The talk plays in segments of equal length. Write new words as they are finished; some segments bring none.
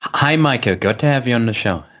Hi, Michael. Good to have you on the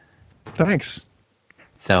show. Thanks.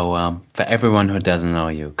 So, for everyone who doesn't know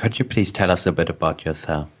you, could you please tell us a bit about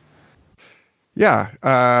yourself? Yeah,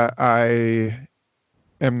 I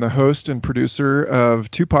am the host and producer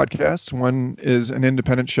of two podcasts. One is an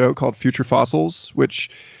independent show called Future Fossils,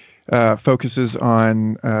 which focuses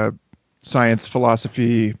on science,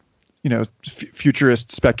 philosophy,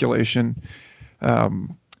 futurist speculation,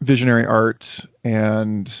 visionary art,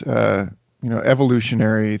 and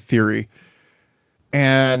evolutionary theory.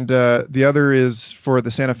 And the other is for the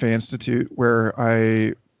Santa Fe Institute, where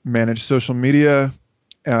I manage social media.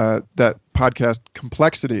 That podcast,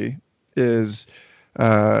 Complexity, is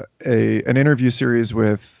an interview series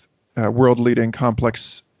with world-leading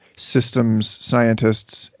complex systems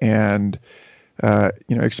scientists, and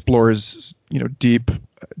explores deep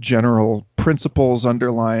general principles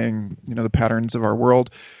underlying the patterns of our world.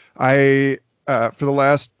 I for the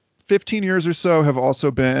last 15 years or so have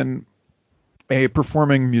also been a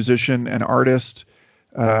performing musician and artist,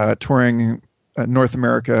 touring North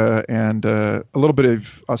America and a little bit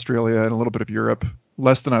of Australia and a little bit of Europe,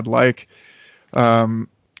 less than I'd like.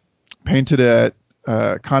 Painted at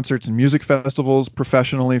concerts and music festivals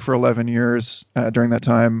professionally for 11 years during that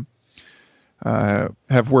time.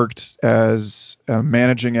 Have worked as a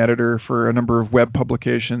managing editor for a number of web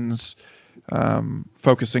publications,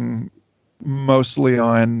 focusing mostly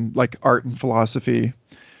on like art and philosophy.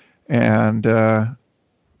 And I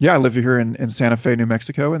live here in Santa Fe, New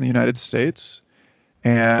Mexico, in the United States,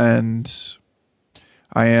 and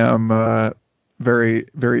I am very,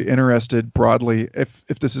 very interested broadly,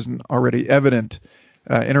 if this isn't already evident,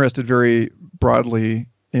 interested very broadly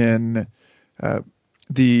in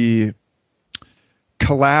the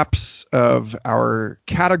collapse of our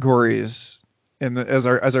categories as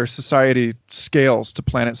our society scales to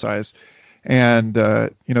planet size, and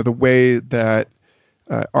the way that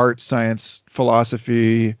art, science,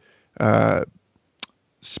 philosophy,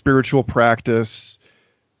 spiritual practice,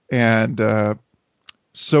 and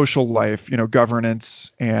social life,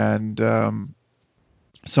 governance, and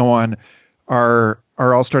so on, are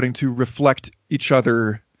all starting to reflect each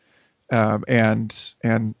other, and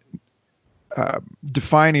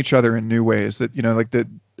define each other in new ways. That that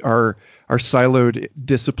our siloed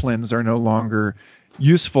disciplines are no longer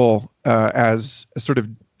useful as a sort of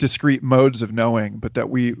discrete modes of knowing, but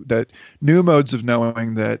that new modes of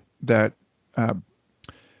knowing that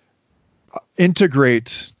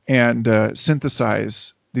integrate and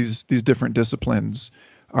synthesize these different disciplines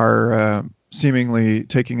are seemingly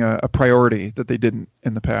taking a priority that they didn't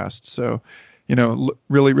in the past. So,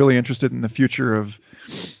 really, really interested in the future of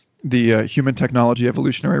the human technology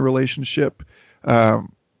evolutionary relationship,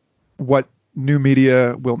 what new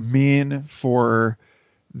media will mean for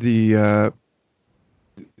the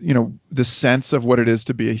the sense of what it is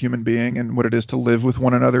to be a human being and what it is to live with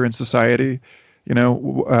one another in society.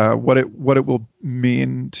 What it will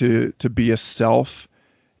mean to be a self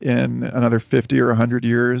in another 50 or 100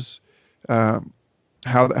 years. How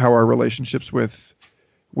our relationships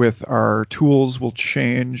with our tools will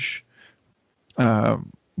change.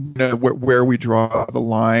 Where we draw the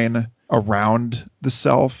line around the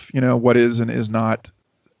self. What is and is not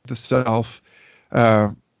the self.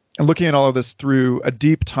 And looking at all of this through a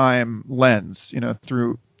deep time lens,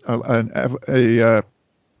 through a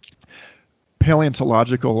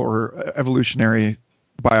paleontological or evolutionary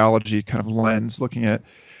biology kind of lens, looking at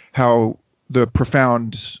how the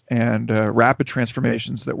profound and rapid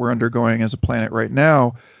transformations that we're undergoing as a planet right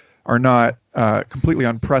now are not completely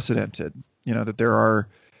unprecedented. That there are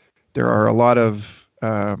a lot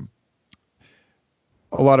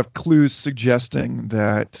of clues suggesting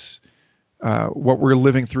that what we're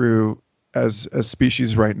living through as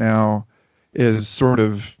species right now is sort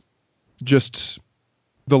of just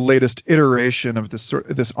the latest iteration of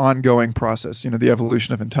this ongoing process, the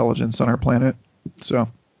evolution of intelligence on our planet. So,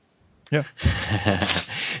 yeah.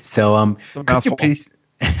 So,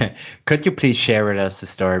 could you please share with us the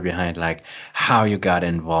story behind like how you got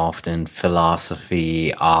involved in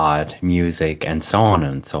philosophy, art, music, and so on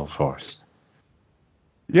and so forth?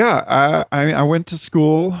 Yeah, I went to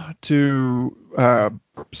school to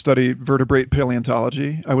study vertebrate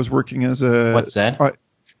paleontology. I was working as a What's that?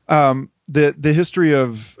 The history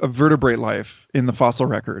of vertebrate life in the fossil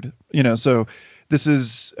record. So this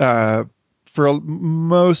is for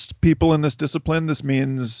most people in this discipline, this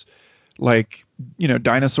means like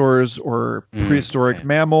dinosaurs or prehistoric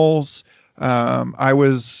mammals. I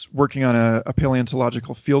was working on a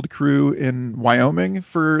paleontological field crew in Wyoming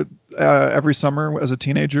for every summer as a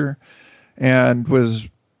teenager, and was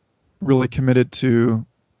really committed to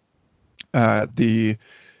the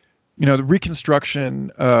the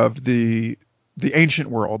reconstruction of the ancient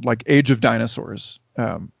world, like Age of Dinosaurs.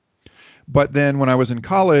 But then when I was in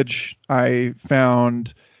college, I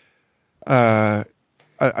found a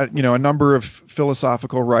number of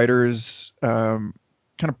philosophical writers. Kind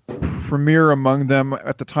of premier among them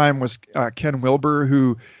at the time was Ken Wilber,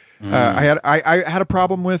 who I had a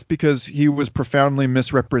problem with because he was profoundly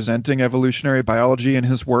misrepresenting evolutionary biology in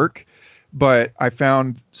his work. But I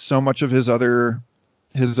found so much of his other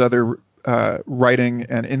writing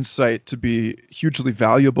and insight to be hugely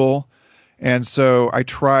valuable, and so I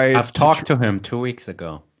tried. I've talked to him 2 weeks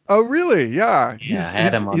ago. Oh, really? Yeah. I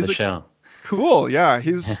had him on the show. Cool. Yeah,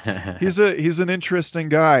 he's an interesting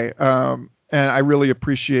guy, and I really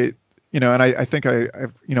appreciate, and I think I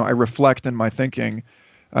reflect in my thinking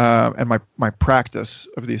and my practice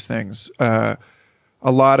of these things. A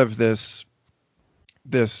lot of this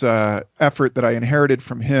effort that I inherited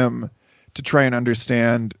from him to try and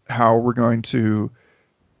understand how we're going to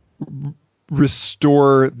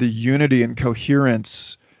restore the unity and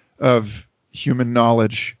coherence of human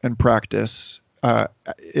knowledge and practice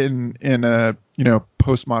in a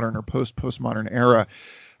postmodern or post-postmodern era.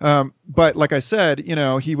 But like I said,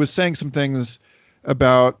 he was saying some things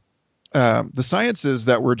about the sciences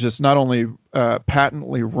that were just not only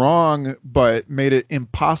patently wrong, but made it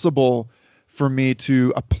impossible for me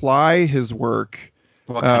to apply his work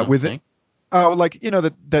within.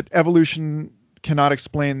 That evolution cannot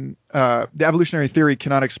explain the evolutionary theory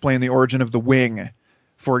cannot explain the origin of the wing,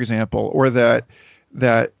 for example, or that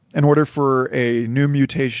in order for a new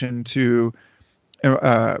mutation to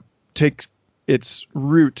take its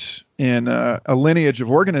root in a lineage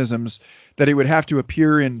of organisms, that it would have to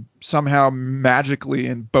appear in somehow magically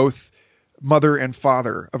in both mother and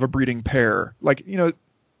father of a breeding pair.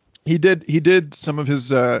 He did some of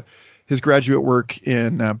his graduate work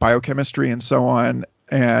in biochemistry and so on,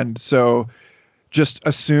 and so just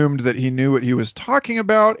assumed that he knew what he was talking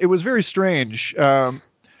about. It was very strange. I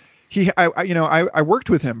worked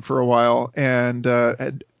with him for a while, and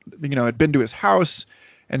had been to his house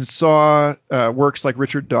and saw works like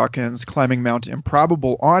Richard Dawkins' Climbing Mount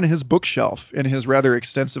Improbable on his bookshelf in his rather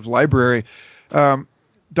extensive library.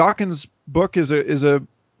 Dawkins' book is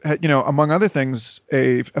among other things,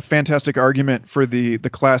 a fantastic argument for the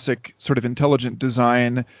classic sort of intelligent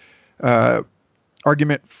design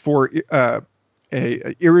argument for a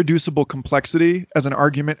irreducible complexity as an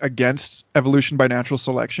argument against evolution by natural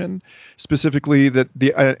selection, specifically that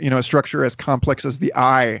a structure as complex as the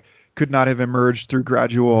eye could not have emerged through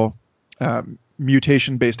gradual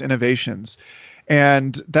mutation-based innovations.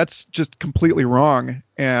 And that's just completely wrong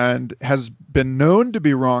and has been known to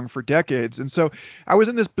be wrong for decades. And so I was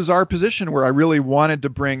in this bizarre position where I really wanted to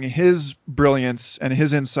bring his brilliance and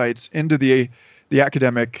his insights into the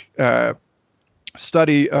academic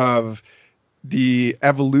study of the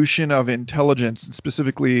evolution of intelligence, and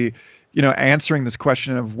specifically, answering this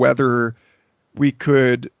question of whether we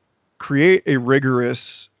could create a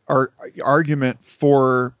rigorous argument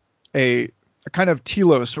for a kind of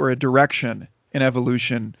telos or a direction in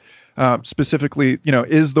evolution. Specifically,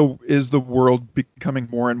 is the world becoming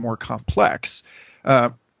more and more complex?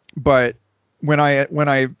 But when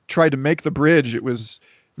I tried to make the bridge, it was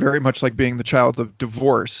very much like being the child of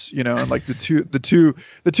divorce, and like the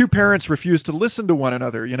two parents refused to listen to one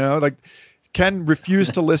another, like Ken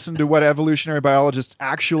refused to listen to what evolutionary biologists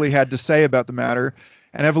actually had to say about the matter,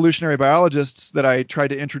 and evolutionary biologists that I tried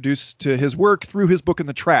to introduce to his work threw his book in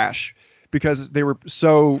the trash because they were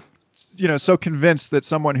so convinced that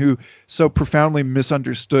someone who so profoundly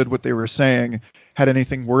misunderstood what they were saying had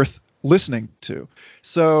anything worth listening to.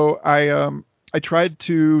 So I tried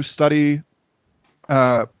to study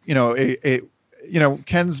Ken's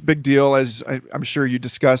big deal, as I'm sure you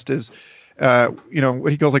discussed, is what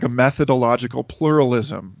he calls like a methodological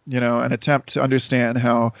pluralism, an attempt to understand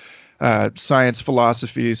how science,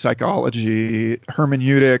 philosophy, psychology,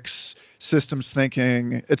 hermeneutics, systems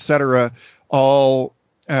thinking, etc., all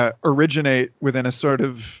originate within a sort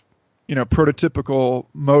of prototypical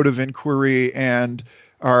mode of inquiry and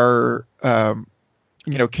are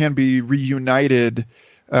can be reunited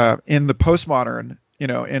in the postmodern, in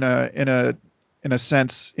a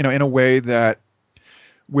sense, in a way that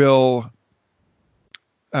will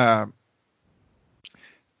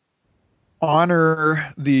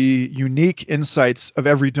honor the unique insights of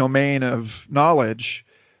every domain of knowledge,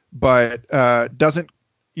 but doesn't,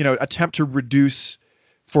 attempt to reduce,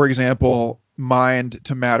 for example, mind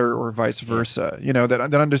to matter or vice versa.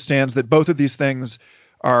 That understands that both of these things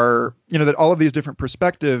are, that all of these different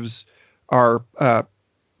perspectives are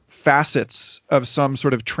facets of some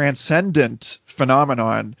sort of transcendent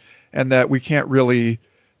phenomenon, and that we can't really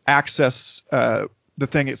access the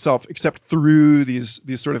thing itself, except through these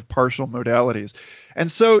sort of partial modalities. And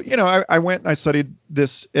so, I went and I studied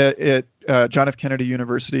this at John F. Kennedy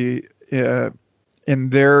University in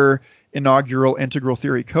their inaugural integral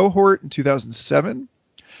theory cohort in 2007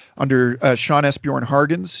 under Sean S. Bjorn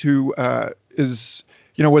Hargens, who was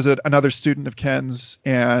another student of Ken's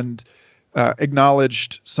and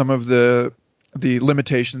acknowledged some of the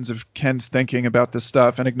limitations of Ken's thinking about this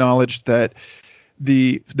stuff, and acknowledged that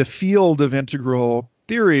the field of integral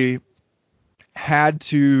theory had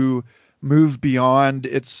to move beyond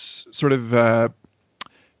its sort of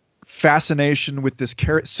fascination with this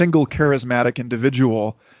single charismatic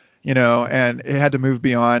individual, and it had to move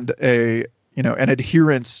beyond an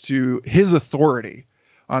adherence to his authority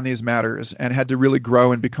on these matters, and had to really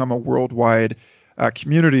grow and become a worldwide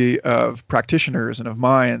community of practitioners and of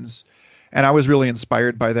minds. And I was really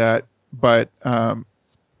inspired by that. But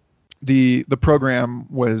the program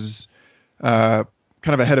was kind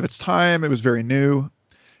of ahead of its time. It was very new.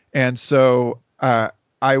 And so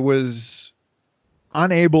I was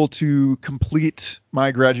unable to complete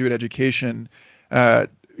my graduate education, due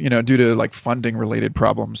to like funding related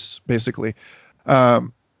problems, basically.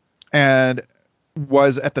 And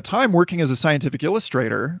was at the time working as a scientific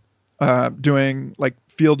illustrator, doing like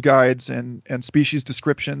field guides and species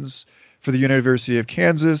descriptions for the University of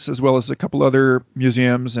Kansas, as well as a couple other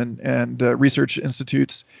museums and research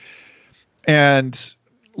institutes, and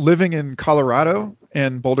living in Colorado,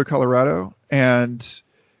 in Boulder, Colorado. And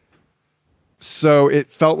so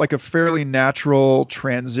it felt like a fairly natural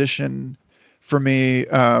transition for me.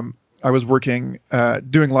 I was working,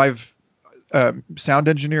 doing live sound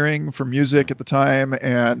engineering for music at the time,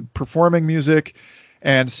 and performing music,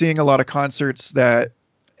 and seeing a lot of concerts that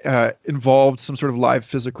involved some sort of live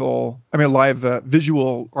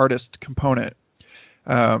visual artist component.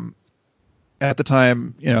 At the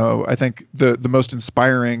time, I think the most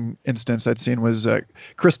inspiring instance I'd seen was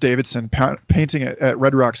Chris Davidson painting at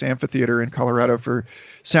Red Rocks Amphitheater in Colorado for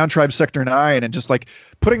Sound Tribe Sector 9, and just like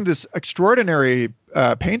putting this extraordinary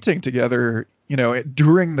painting together,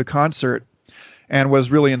 during the concert, and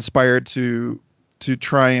was really inspired to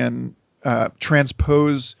try and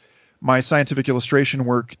transpose my scientific illustration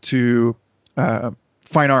work to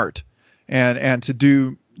fine art, and to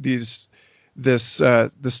do this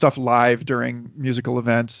stuff live during musical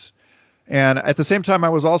events. And at the same time, I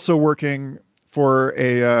was also working for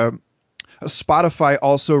a Spotify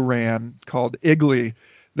also ran called Igly,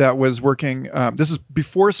 that was working. This is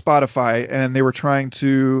before Spotify, and they were trying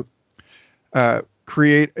to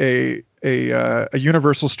create a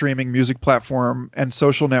universal streaming music platform and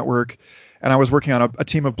social network. And I was working on a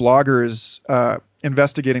team of bloggers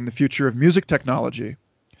investigating the future of music technology.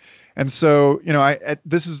 And so,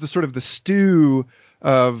 this is the sort of the stew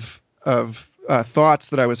of thoughts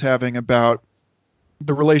that I was having about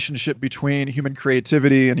the relationship between human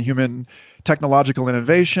creativity and human technological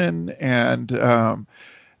innovation, and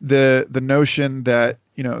the notion that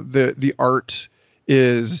the art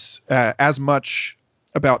is as much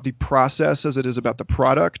about the process as it is about the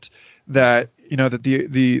product. That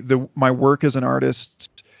that my work as an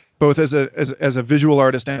artist, both as a visual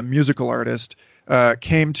artist and a musical artist,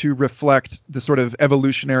 came to reflect the sort of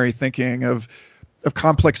evolutionary thinking of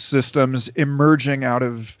complex systems emerging out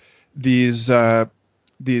of these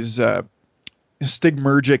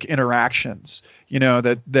stigmergic interactions.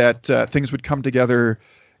 That things would come together,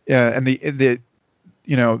 and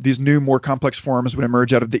these new, more complex forms would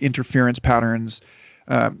emerge out of the interference patterns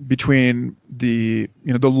between the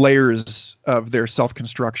layers of their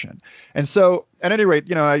self-construction. And so, at any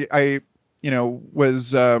rate, I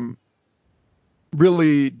was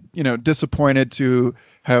really disappointed to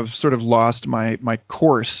have sort of lost my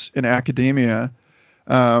course in academia,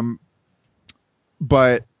 but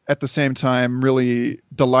at the same time really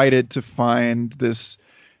delighted to find this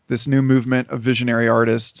new movement of visionary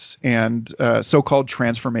artists and so-called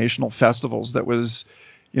transformational festivals that was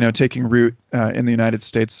taking root in the United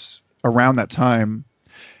States around that time,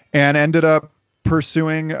 and ended up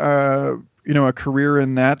pursuing a career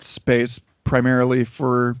in that space primarily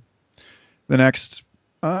for the next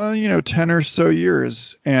 10 or so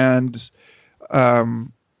years. And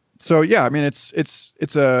so yeah, I mean it's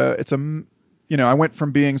I went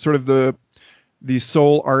from being sort of the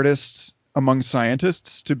sole artist among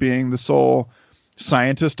scientists to being the sole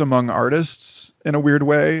scientist among artists in a weird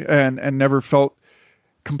way, and never felt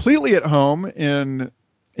completely at home in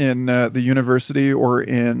the university or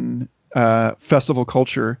in festival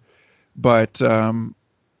culture. But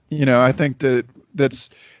I think that's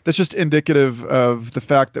just indicative of the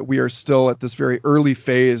fact that we are still at this very early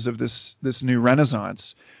phase of this new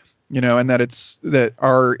renaissance. and that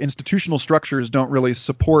our institutional structures don't really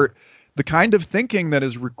support the kind of thinking that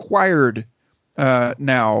is required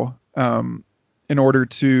now in order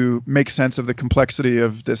to make sense of the complexity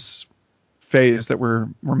of this phase that we're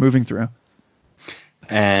moving through.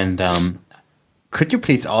 And could you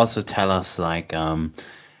please also tell us, like,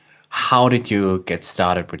 how did you get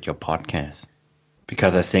started with your podcast?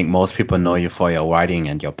 Because I think most people know you for your writing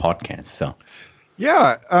and your podcast. So,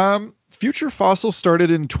 yeah, Future Fossil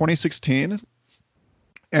started in 2016,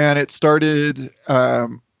 and it started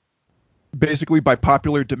basically by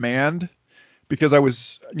popular demand, because I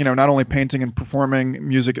was, not only painting and performing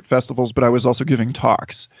music at festivals, but I was also giving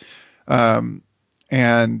talks, and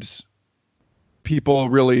people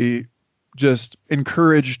really just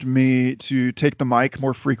encouraged me to take the mic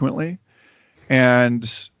more frequently.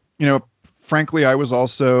 And, frankly, I was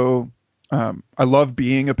also, I love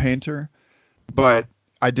being a painter, but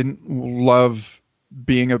I didn't love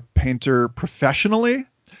being a painter professionally.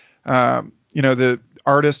 The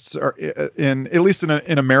artists are at least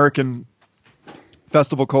in American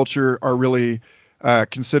festival culture, are really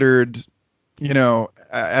considered,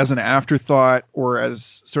 as an afterthought or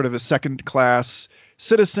as sort of a second class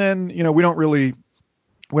citizen. We don't really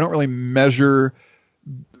measure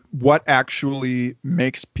what actually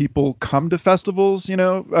makes people come to festivals.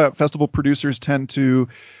 Festival producers tend to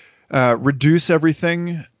reduce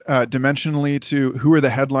everything dimensionally to who are the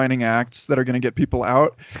headlining acts that are going to get people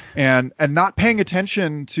out, and not paying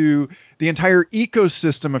attention to the entire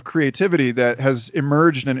ecosystem of creativity that has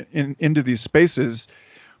emerged into these spaces,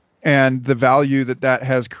 and the value that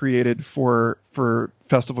has created for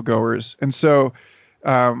festival goers. And so,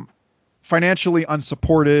 financially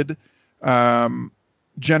unsupported,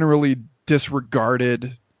 generally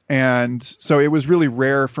disregarded, and so it was really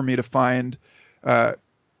rare for me to find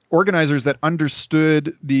organizers that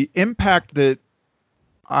understood the impact that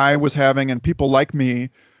I was having and people like me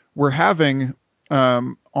were having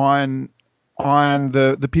on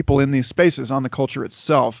the people in these spaces, on the culture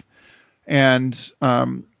itself, and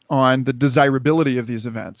on the desirability of these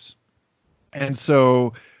events. And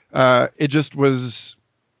so it just was,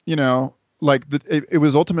 it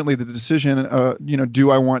was ultimately the decision,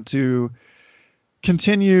 do I want to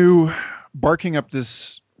continue barking up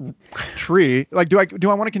this tree? Like, do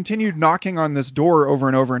I want to continue knocking on this door over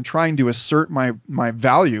and over and trying to assert my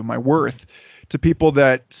value, my worth to people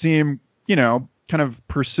that seem, kind of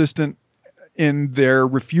persistent in their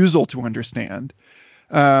refusal to understand?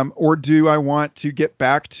 Or do I want to get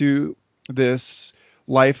back to this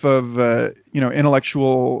life of,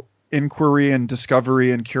 intellectual inquiry and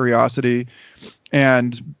discovery and curiosity,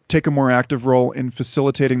 and take a more active role in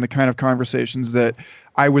facilitating the kind of conversations that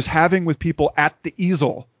I was having with people at the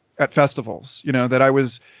easel at festivals? That I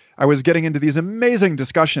was getting into these amazing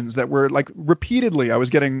discussions that were, like, repeatedly I was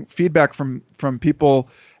getting feedback from people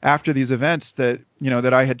after these events that,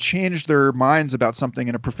 that I had changed their minds about something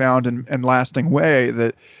in a profound and lasting way,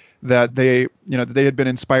 that they, that they had been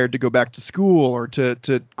inspired to go back to school, or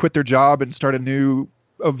to quit their job and start a new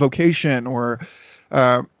vocation, or,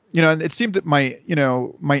 and it seemed that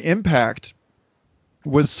my impact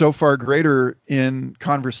was so far greater in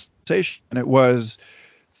conversation, and it was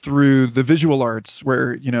through the visual arts,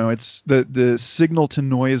 where, it's the signal to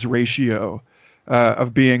noise ratio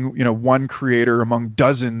of being, one creator among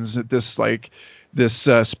dozens at this,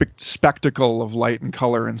 spectacle of light and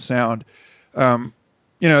color and sound.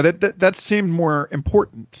 That seemed more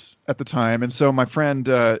important at the time. And so my friend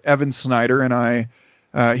Evan Snyder and I,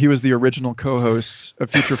 he was the original co-host of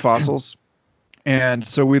Future Fossils, and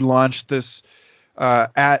so we launched this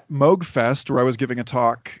at Moog Fest, where I was giving a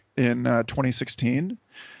talk in 2016,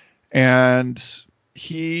 and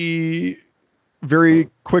he very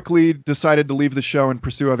quickly decided to leave the show and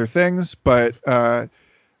pursue other things. But I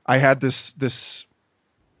had this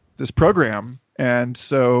program, and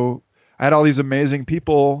so I had all these amazing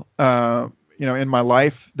people, in my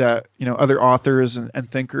life, that, other authors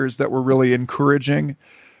and thinkers that were really encouraging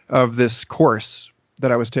of this course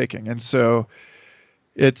that I was taking. And so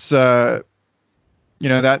it's, that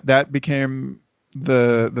became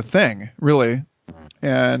the thing, really.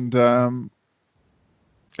 And, by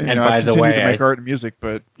the way, to make art and music,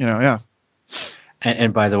 but, yeah.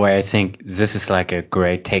 And by the way, I think this is like a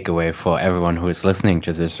great takeaway for everyone who is listening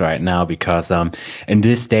to this right now, because in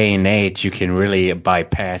this day and age, you can really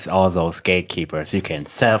bypass all those gatekeepers. You can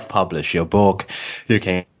self-publish your book. You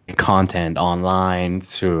can content online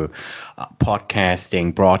through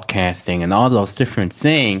podcasting, broadcasting, and all those different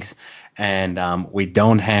things. And we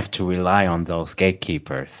don't have to rely on those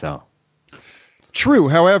gatekeepers. So true.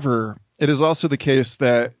 However, it is also the case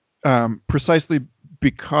that precisely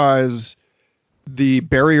because the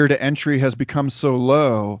barrier to entry has become so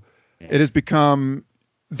low, Yeah. it has become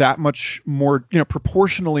that much more,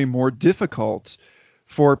 proportionally more difficult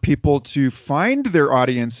for people to find their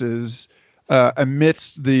audiences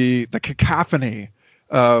amidst the cacophony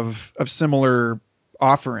of similar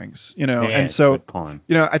offerings, Yeah, and it's a so, good point.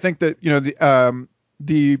 I think that,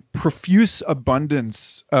 the profuse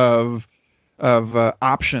abundance of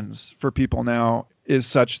options for people now is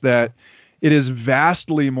such that it is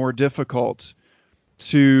vastly more difficult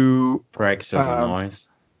to Breaks through the um, noise.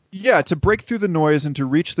 yeah, to break through the noise and to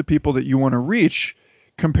reach the people that you want to reach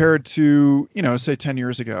compared to, say 10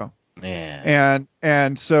 years ago. Yeah.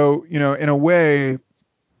 And so, in a way,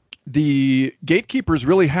 the gatekeepers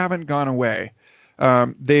really haven't gone away.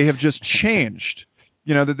 They have just changed.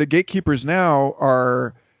 The gatekeepers now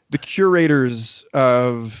are the curators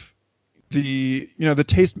of the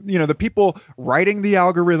taste, the people writing the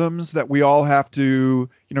algorithms that we all have to,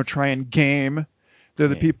 try and game. They're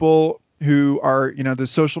the Yeah. people who are, the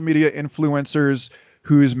social media influencers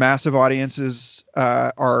whose massive audiences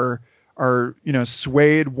are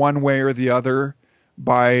swayed one way or the other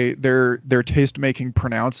by their taste making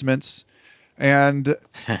pronouncements, and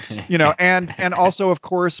and also, of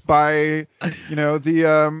course, by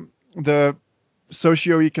the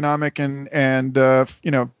socioeconomic and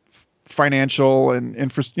financial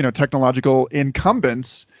and technological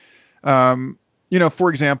incumbents. For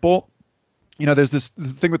example, there's this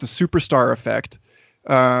thing with the superstar effect,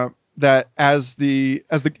 that as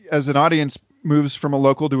an audience moves from a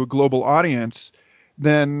local to a global audience,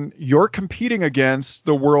 then you're competing against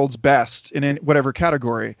the world's best in whatever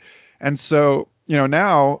category. And so,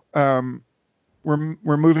 now, we're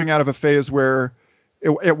moving out of a phase where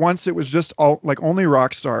at once it was just all like only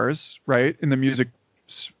rock stars, right, in the music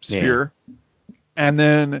sphere. And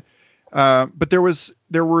then, but there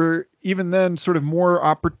were even then sort of more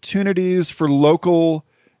opportunities for local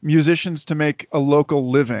musicians to make a local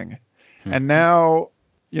living. And now,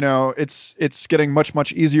 it's getting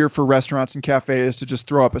much easier for restaurants and cafes to just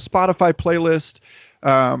throw up a Spotify playlist.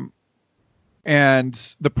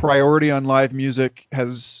 And the priority on live music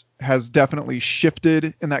has definitely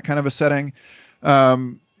shifted in that kind of a setting.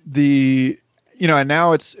 And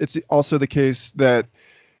now it's also the case that,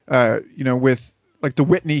 with like the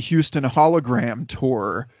Whitney Houston hologram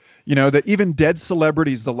tour, that even dead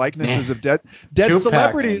celebrities, the likenesses of dead Tupac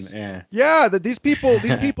celebrities, that these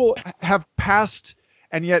people have passed,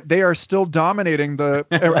 and yet they are still dominating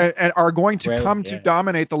and are going to come to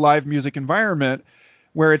dominate the live music environment,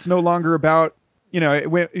 where it's no longer about,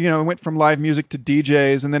 it went from live music to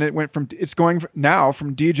DJs, and then it's going now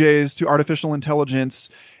from DJs to artificial intelligence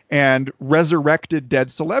and resurrected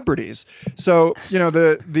dead celebrities. So,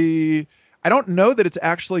 I don't know that it's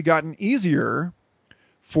actually gotten easier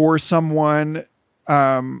for someone,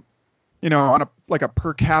 on a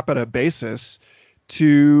per capita basis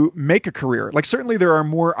to make a career. Like, certainly there are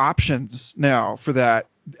more options now for that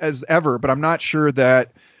as ever, but I'm not sure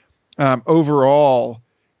that, overall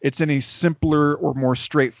it's any simpler or more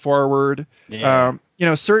straightforward.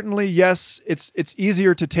 Certainly, yes, it's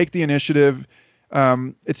easier to take the initiative.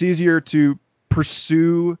 It's easier to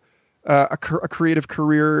pursue a creative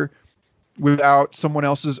career without someone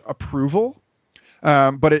else's approval.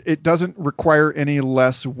 But it doesn't require any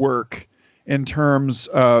less work in terms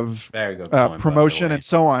of Very good point, promotion and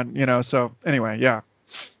so on. So anyway, yeah.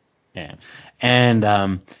 Yeah. And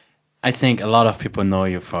I think a lot of people know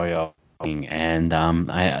you for your writing, and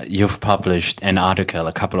you've published an article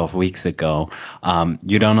a couple of weeks ago.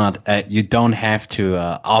 You don't have to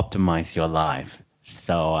optimize your life.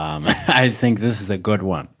 So I think this is a good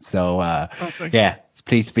one. So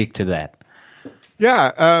please speak to that.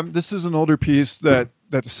 Yeah, this is an older piece that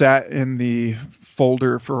sat in the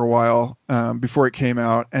folder for a while before it came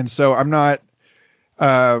out, and so I'm not.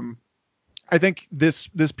 I think this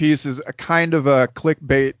piece is a kind of a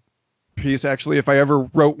clickbait piece. Actually, if I ever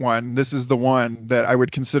wrote one, this is the one that I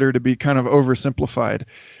would consider to be kind of oversimplified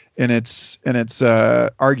in its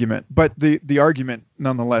argument. But the argument,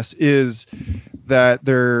 nonetheless, is that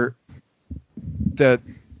there's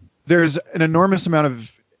an enormous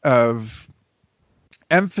amount of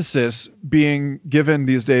emphasis being given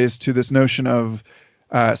these days to this notion of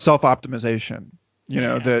self-optimization.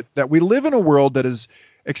 That we live in a world that is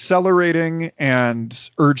accelerating and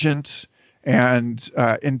urgent and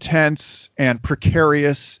intense and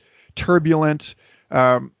precarious, turbulent,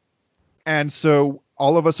 and so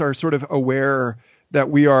all of us are sort of aware that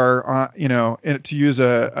we are, to use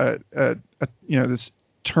this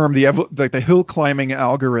term, the hill climbing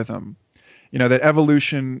algorithm. That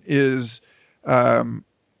evolution is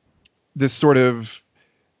this sort of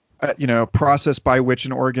process by which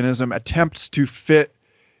an organism attempts to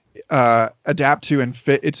adapt to and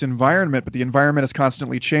fit its environment, but the environment is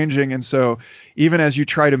constantly changing. And so even as you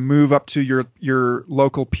try to move up to your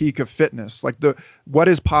local peak of fitness, like what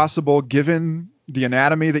is possible given the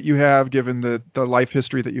anatomy that you have, given the life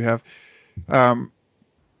history that you have,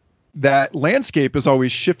 that landscape is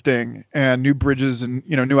always shifting, and new bridges and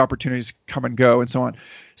new opportunities come and go and so on.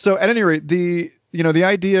 So at any rate, the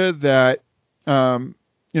idea that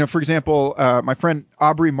for example, my friend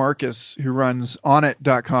Aubrey Marcus, who runs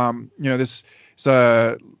onit.com, this is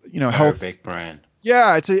a health big brand.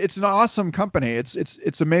 Yeah, it's an awesome company.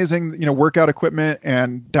 It's amazing, workout equipment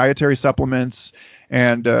and dietary supplements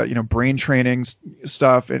and brain training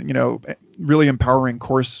stuff and really empowering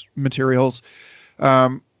course materials.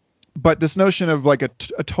 But this notion of like a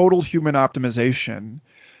total human optimization.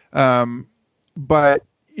 But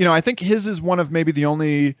I think his is one of maybe the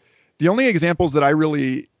only examples that I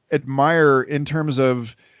really admire in terms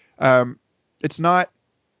of it's not,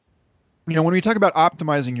 when we talk about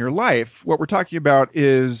optimizing your life, what we're talking about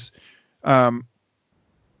is optimizing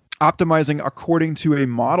according to a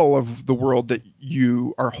model of the world that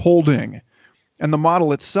you are holding. And the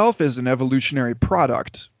model itself is an evolutionary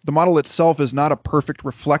product. The model itself is not a perfect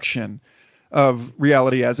reflection of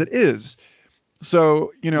reality as it is.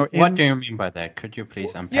 So, what do you mean by that? Could you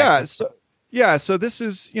please unpack it? So this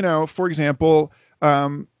is, for example,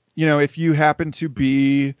 if you happen to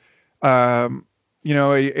be, a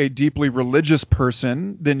deeply religious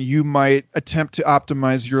person, then you might attempt to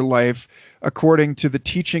optimize your life according to the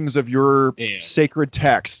teachings of your sacred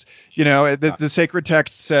text. The sacred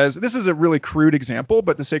text says, this is a really crude example,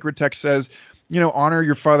 but the sacred text says, honor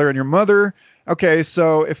your father and your mother. Okay,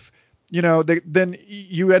 so if, then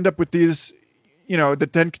you end up with these,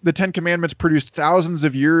 the Ten Commandments produced thousands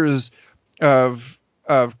of years of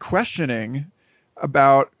questioning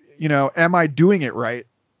about, am I doing it right?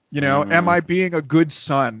 Am I being a good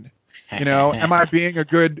son? Am I being a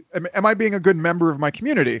good member of my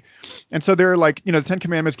community? And so they're like, the Ten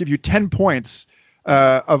Commandments give you 10 points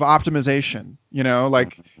of optimization,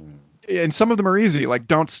 and some of them are easy, like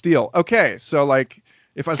don't steal. Okay. So like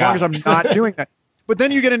as long as I'm not doing that, but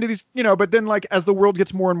then you get into these, but then like as the world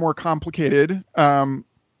gets more and more complicated,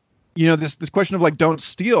 this question of like, don't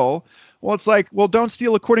steal. Well, it's like, well, don't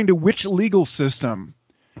steal according to which legal system,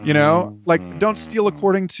 like don't steal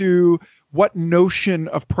according to what notion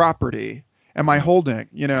of property am I holding,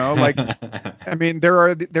 like, I mean,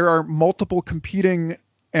 there are multiple competing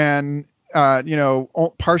and,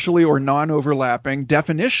 partially or non-overlapping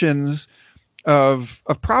definitions of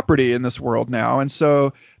property in this world now. And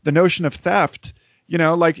so the notion of theft,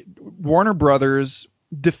 like Warner Brothers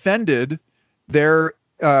defended their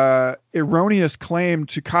erroneous claim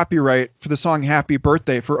to copyright for the song Happy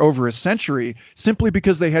Birthday for over a century simply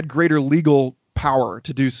because they had greater legal power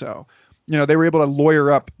to do so. They were able to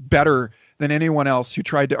lawyer up better than anyone else who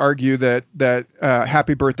tried to argue that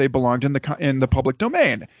Happy Birthday belonged in the public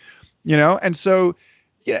domain. And so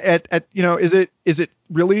is it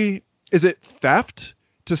theft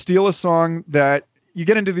to steal a song that you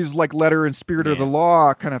get into these like letter and spirit of the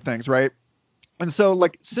law kind of things, right? And so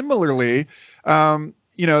like similarly,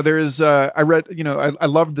 there's I read, I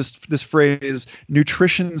love this phrase,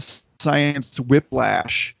 nutrition science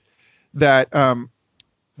whiplash, that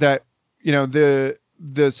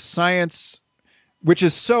the science, which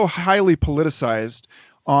is so highly politicized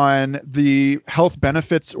on the health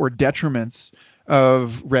benefits or detriments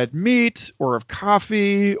of red meat or of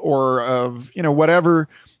coffee or of, whatever,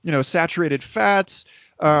 saturated fats,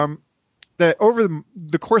 that over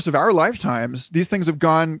the course of our lifetimes, these things have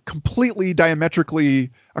gone completely diametrically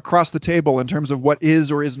across the table in terms of what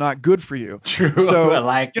is or is not good for you. True.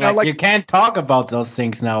 So, you can't talk about those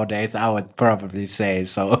things nowadays, I would probably say.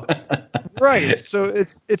 So right. So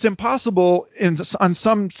it's impossible on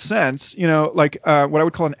some sense, what I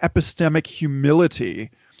would call an epistemic humility,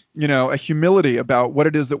 a humility about what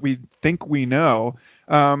it is that we think we know,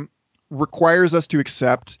 requires us to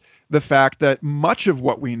accept the fact that much of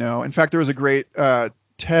what we know, in fact, there was a great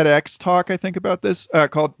TEDx talk, I think, about this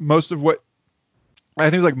called most of what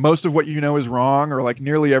you know is wrong, or like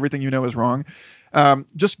nearly everything you know is wrong.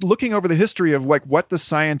 Just looking over the history of like what the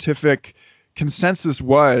scientific consensus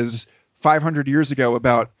was 500 years ago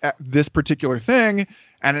about this particular thing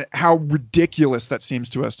and how ridiculous that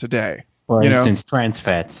seems to us today. For instance, trans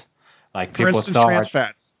fats. Like people thought trans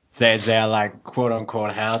fats. They're like quote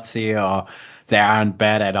unquote healthy, or they aren't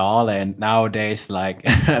bad at all, and nowadays like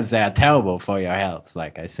they are terrible for your health.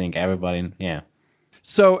 Like I think everybody, yeah.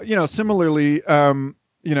 So similarly, one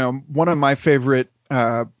of my favorite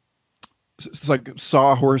like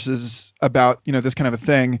sawhorses about, this kind of a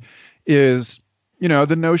thing is,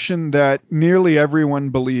 the notion that nearly everyone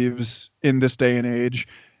believes in this day and age.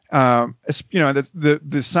 That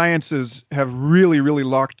the sciences have really, really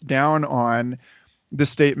locked down on the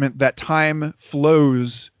statement that time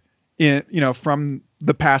flows from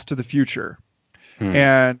the past to the future.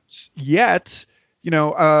 And yet,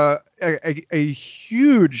 a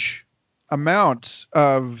huge amount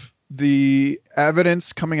of the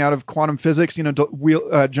evidence coming out of quantum physics,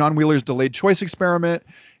 John Wheeler's delayed choice experiment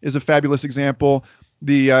is a fabulous example.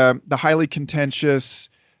 The highly contentious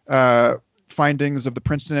findings of the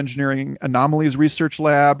Princeton Engineering Anomalies Research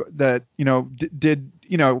Lab that did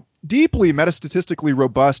deeply metastatistically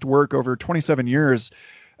robust work over 27 years.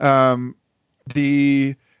 Daryl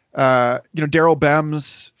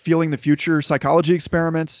Bem's Feeling the Future psychology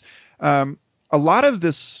experiments. A lot of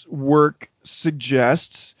this work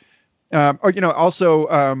suggests, Ingo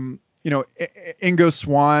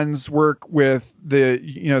Swann's work with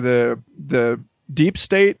the deep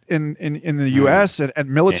state in the U.S. and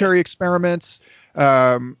military experiments.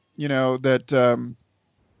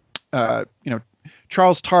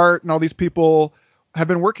 Charles Tart and all these people have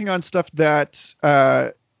been working on stuff that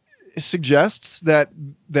suggests that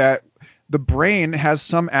the brain has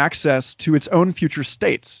some access to its own future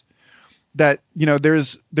states. That there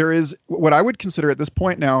is what I would consider at this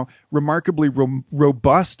point now remarkably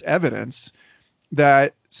robust evidence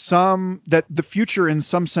that the future in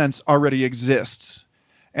some sense already exists,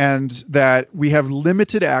 and that we have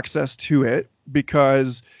limited access to it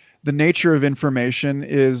because the nature of information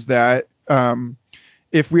is that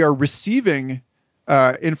if we are receiving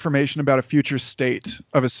information about a future state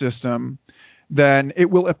of a system, then it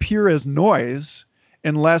will appear as noise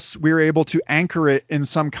unless we're able to anchor it in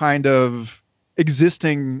some kind of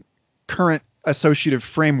existing current associative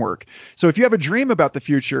framework. So if you have a dream about the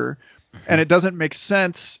future and it doesn't make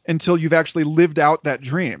sense until you've actually lived out that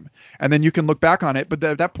dream, and then you can look back on it, but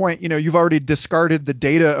at that point, you've already discarded the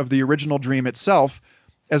data of the original dream itself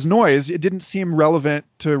as noise. It didn't seem relevant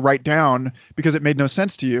to write down because it made no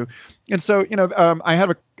sense to you. And so, I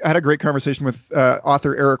had a great conversation with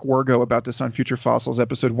author Eric Wargo about this on Future Fossils,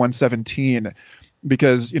 episode 117,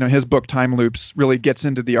 because his book Time Loops really gets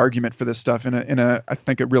into the argument for this stuff in a I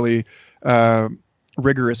think a really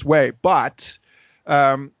rigorous way. But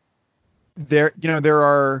there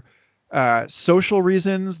are social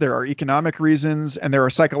reasons, there are economic reasons, and there are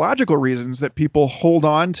psychological reasons that people hold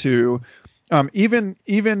on to. Even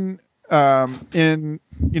in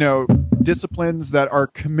disciplines that are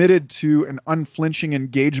committed to an unflinching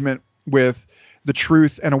engagement with the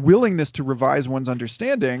truth and a willingness to revise one's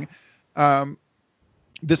understanding,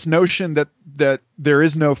 this notion that there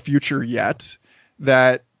is no future yet,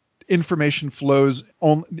 that information flows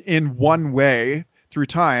in one way through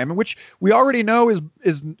time, which we already know is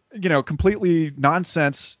completely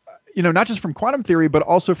nonsense, not just from quantum theory but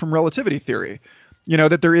also from relativity theory.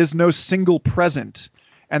 That there is no single present,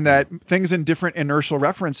 and that things in different inertial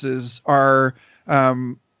references are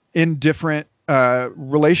in different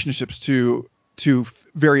relationships to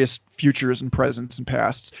various futures and presents and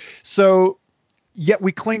pasts. So yet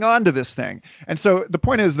we cling on to this thing. And so the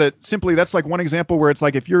point is that simply that's like one example where it's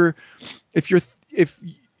like if you're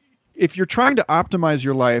trying to optimize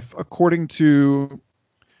your life according to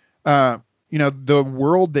the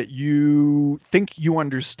world that you think you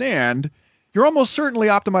understand, you're almost certainly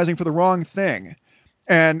optimizing for the wrong thing.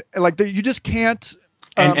 And you just can't.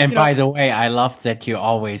 By the way, I love that you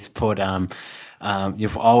always put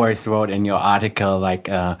you've always wrote in your article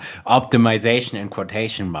optimization in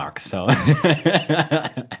quotation marks. So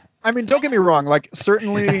I mean, don't get me wrong.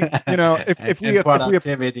 Certainly, if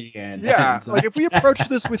we approach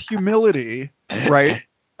this with humility, right?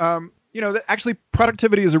 Actually,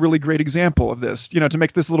 productivity is a really great example of this. To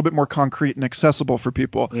make this a little bit more concrete and accessible for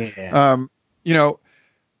people. Yeah.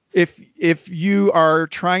 If you are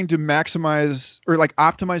trying to maximize or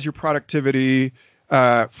optimize your productivity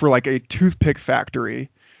for a toothpick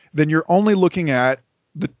factory, then you're only looking at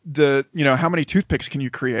the how many toothpicks can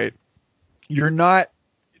you create. You're not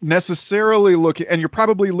necessarily looking, and you're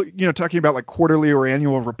probably talking about quarterly or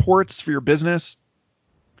annual reports for your business.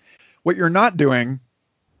 What you're not doing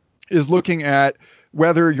is looking at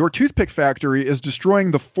whether your toothpick factory is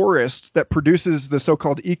destroying the forest that produces the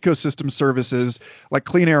so-called ecosystem services like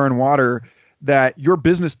clean air and water that your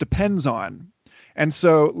business depends on. And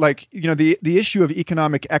so the issue of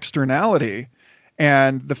economic externality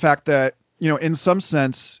and the fact that, in some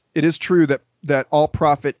sense, it is true that all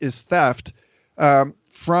profit is theft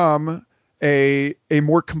from a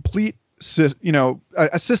more complete,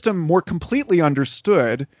 a system more completely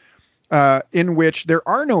understood in which there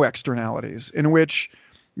are no externalities, in which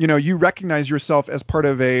you recognize yourself as part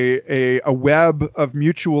of a web of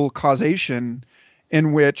mutual causation,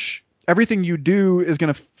 in which everything you do is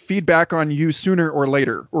going to feed back on you sooner or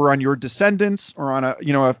later, or on your descendants, or on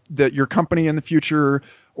your company in the future,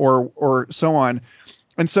 or so on.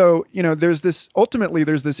 And so there's this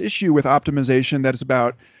issue with optimization that is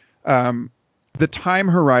about the time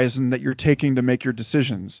horizon that you're taking to make your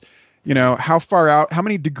decisions. How far out, how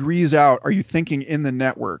many degrees out are you thinking in the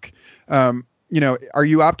network? Are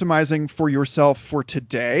you optimizing for yourself for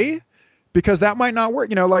today? Because that might not work.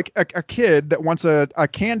 Like a kid that wants a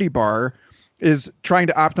candy bar is trying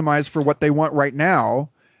to optimize for what they want right now,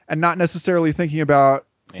 and not necessarily thinking about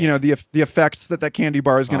the effects that candy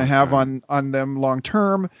bar is going to have on them long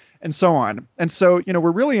term, and so on. And so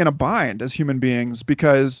we're really in a bind as human beings,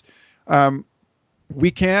 because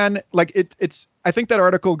we can, like, it's I think that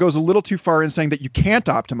article goes a little too far in saying that you can't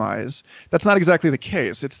optimize. That's not exactly the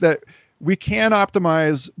case. It's that we can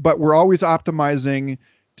optimize, but we're always optimizing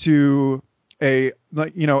to a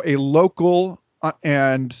local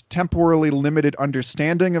and temporally limited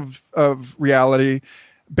understanding of reality,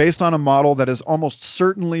 based on a model that is almost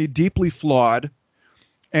certainly deeply flawed,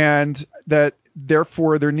 and that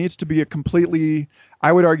therefore there needs to be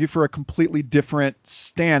I would argue for a completely different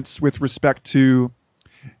stance with respect to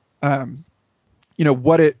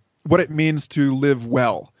what it means to live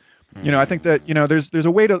well. I think that there's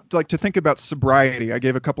a way to think about sobriety. I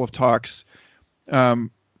gave a couple of talks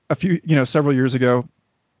several years ago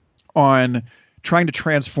on trying to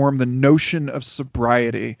transform the notion of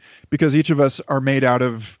sobriety, because each of us are made out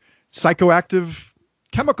of psychoactive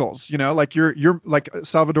chemicals. Like you're like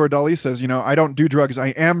Salvador Dali says, I don't do drugs, I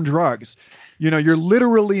am drugs. You're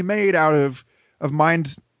literally made out of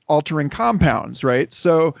mind altering compounds, right?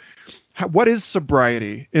 So what is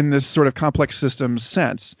sobriety in this sort of complex systems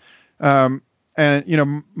sense? And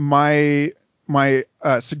my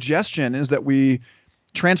suggestion is that we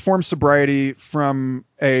transform sobriety from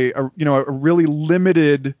a really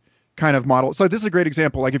limited kind of model. So this is a great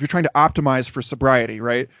example. Like if you're trying to optimize for sobriety,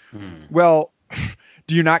 right? Well,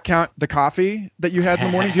 do you not count the coffee that you had in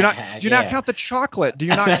the morning? Do you not count the chocolate? Do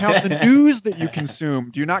you not count the news that you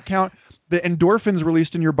consume? Do you not count the endorphins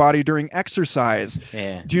released in your body during exercise?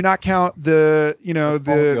 Yeah. Do you not count the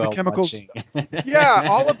chemicals? Yeah,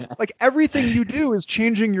 all of everything you do is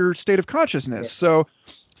changing your state of consciousness. Yeah.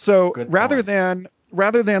 So rather than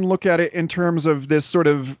look at it in terms of this sort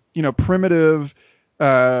of primitive,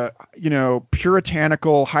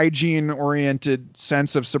 puritanical, hygiene-oriented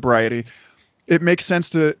sense of sobriety, it makes sense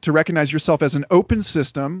to recognize yourself as an open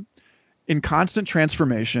system in constant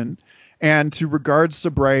transformation, and to regard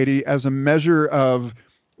sobriety as a measure of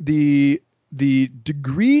the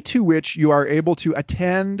degree to which you are able to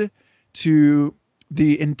attend to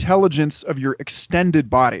the intelligence of your extended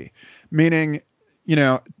body, meaning,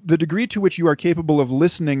 the degree to which you are capable of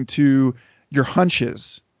listening to your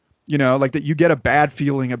hunches, like that you get a bad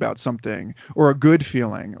feeling about something, or a good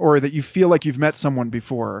feeling, or that you feel like you've met someone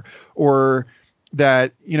before, or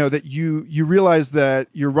that that you realize that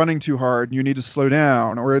you're running too hard and you need to slow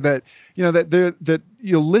down, or that that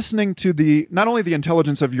you're listening to the not only the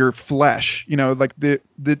intelligence of your flesh, like the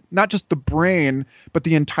not just the brain but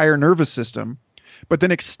the entire nervous system, but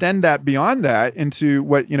then extend that beyond that into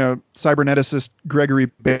what cyberneticist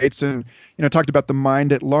Gregory Bateson talked about, the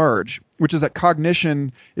mind at large, which is that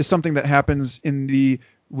cognition is something that happens in the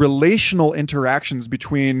relational interactions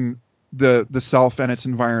between the self and its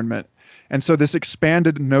environment. And so this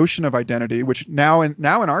expanded notion of identity, which now in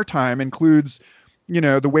our time includes,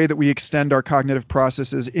 the way that we extend our cognitive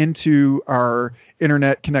processes into our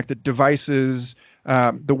internet connected devices,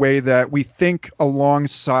 the way that we think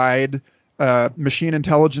alongside machine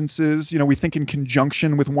intelligences. We think in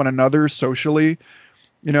conjunction with one another socially.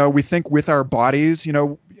 We think with our bodies.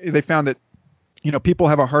 They found that people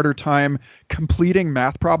have a harder time completing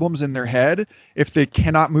math problems in their head if they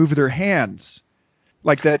cannot move their hands.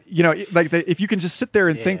 Like that, if you can just sit there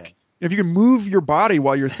and think, if you can move your body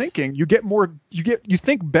while you're thinking, you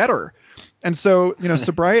think better. And so,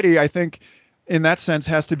 sobriety, I think in that sense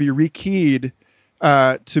has to be rekeyed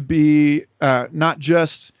to be not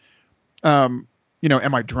just, am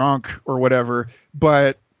I drunk or whatever,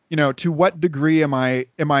 but, to what degree am I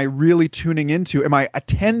really tuning into, am I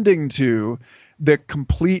attending to the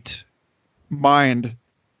complete mind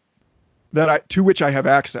to which I have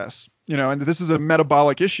access? And this is a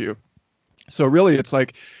metabolic issue. So really it's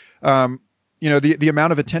like, the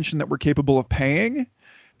amount of attention that we're capable of paying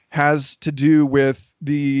has to do with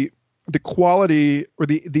the quality or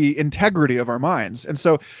the integrity of our minds. And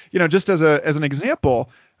so, just as an example,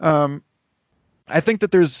 I think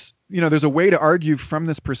that there's there's a way to argue from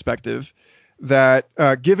this perspective that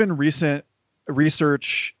given recent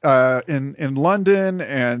research in London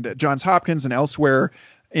and at Johns Hopkins and elsewhere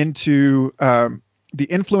into the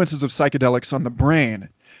influences of psychedelics on the brain,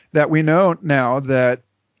 that we know now that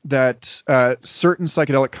certain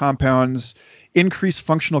psychedelic compounds increase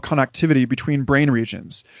functional connectivity between brain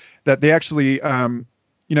regions, that they actually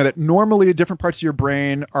that normally different parts of your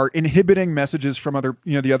brain are inhibiting messages from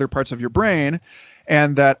the other parts of your brain,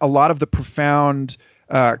 and that a lot of the profound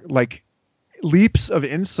like leaps of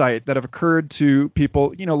insight that have occurred to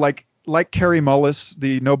people, like Kary Mullis,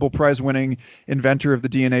 the Nobel Prize winning inventor of the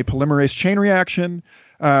DNA polymerase chain reaction,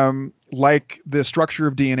 like the structure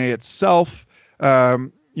of DNA itself,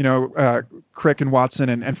 Crick and Watson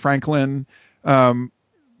and Franklin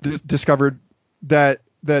discovered that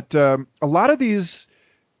a lot of these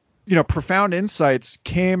profound insights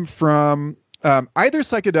came from either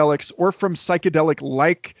psychedelics or from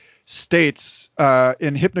psychedelic-like states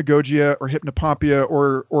in hypnagogia or hypnopompia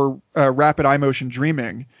or rapid eye motion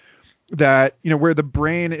dreaming, that where the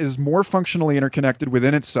brain is more functionally interconnected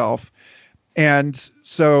within itself, and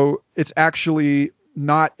so it's actually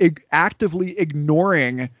not actively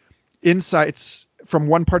ignoring insights from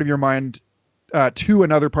one part of your mind to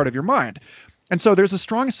another part of your mind. And so there's a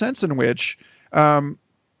strong sense in which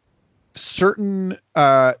certain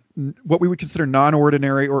what we would consider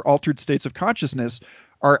non-ordinary or altered states of consciousness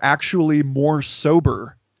are actually more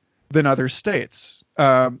sober than other states.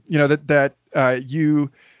 So in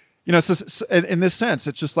this sense,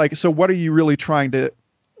 it's just like, so what are you really trying to,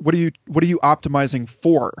 what are you optimizing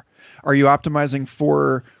for? Are you optimizing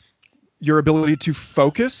for your ability to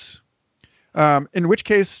focus? In which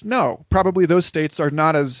case, no, probably those states are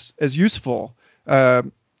not as useful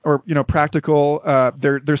or practical.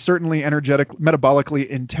 They're certainly energetic, metabolically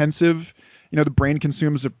intensive. The brain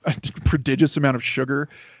consumes a prodigious amount of sugar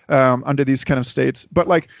under these kind of states. But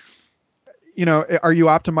are you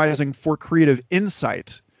optimizing for creative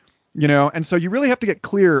insight? And so you really have to get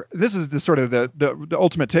clear. This is the sort of the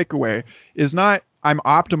ultimate takeaway is not I'm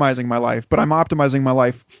optimizing my life, but I'm optimizing my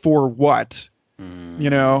life for what?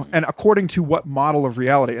 And according to what model of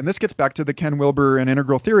reality. And this gets back to the Ken Wilber and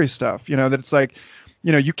integral theory stuff, that it's like,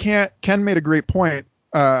 you can't, Ken made a great point,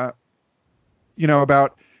 about,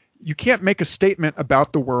 you can't make a statement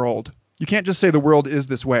about the world. You can't just say the world is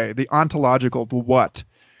this way, the ontological, the what.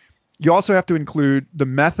 You also have to include the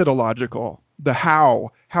methodological, the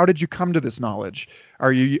how. How did you come to this knowledge?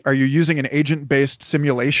 Are you using an agent-based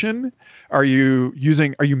simulation? Are you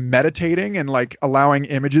meditating and like allowing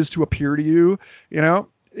images to appear to you?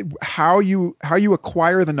 How you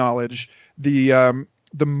acquire the knowledge, the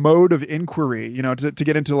mode of inquiry, to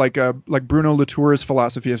get into like Bruno Latour's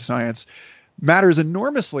philosophy of science matters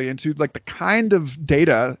enormously into like the kind of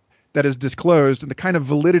data that is disclosed and the kind of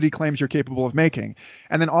validity claims you're capable of making.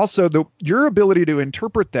 And then also your ability to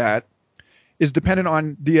interpret that is dependent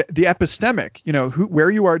on the epistemic,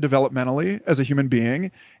 where you are developmentally as a human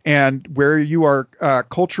being and where you are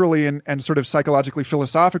culturally and sort of psychologically,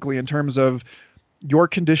 philosophically in terms of your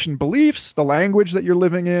conditioned beliefs, the language that you're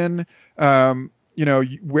living in, the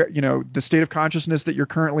state of consciousness that you're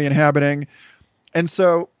currently inhabiting. And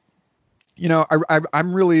so,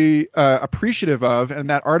 I'm really appreciative of,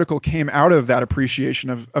 and that article came out of that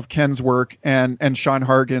appreciation of Ken's work and Sean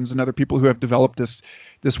Hargan's and other people who have developed this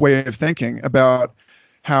way of thinking about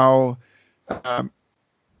how, that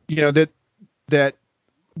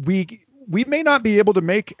we may not be able to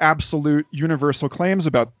make absolute universal claims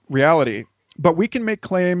about reality, but we can make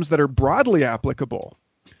claims that are broadly applicable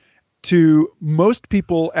to most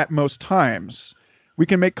people at most times. We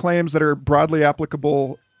can make claims that are broadly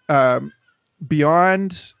applicable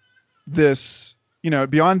beyond this,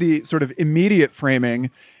 beyond the sort of immediate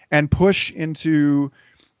framing and push into,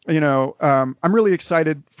 I'm really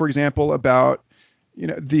excited, for example, about,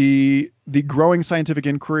 the growing scientific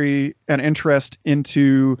inquiry and interest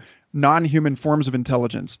into non-human forms of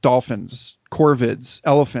intelligence, dolphins, corvids,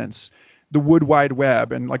 elephants, the wood wide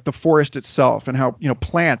web, and like the forest itself, and how,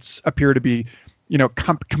 plants appear to be,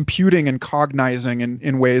 computing and cognizing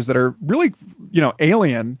in ways that are really,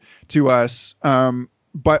 alien to us,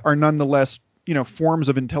 but are nonetheless, forms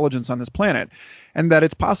of intelligence on this planet. And that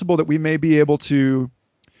it's possible that we may be able to,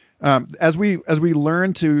 as we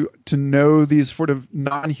learn to know these sort of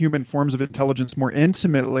non-human forms of intelligence more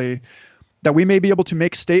intimately, that we may be able to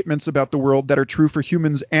make statements about the world that are true for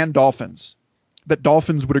humans and dolphins, that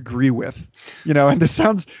dolphins would agree with, and this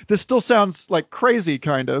still sounds like crazy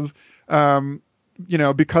kind of,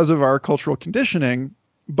 because of our cultural conditioning,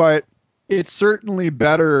 but it's certainly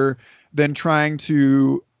better than trying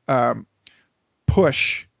to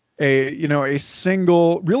push a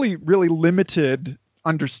single, really, really limited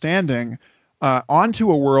understanding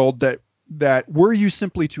onto a world that were you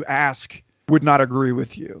simply to ask would not agree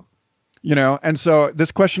with you. And so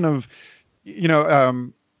this question of,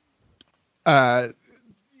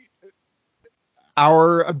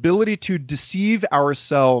 our ability to deceive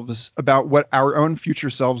ourselves about what our own future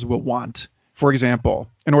selves will want, for example,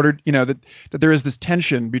 in order, that there is this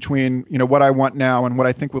tension between, what I want now and what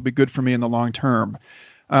I think will be good for me in the long term.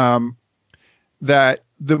 That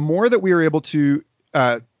the more that we are able to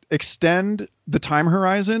extend the time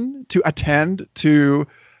horizon to attend to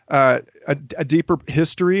a deeper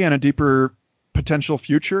history and a deeper potential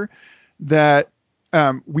future, that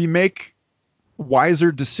we make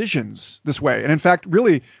wiser decisions this way. And in fact,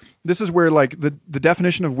 really, this is where like the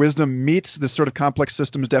definition of wisdom meets this sort of complex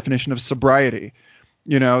systems definition of sobriety.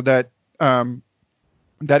 That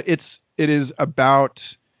it is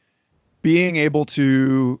about being able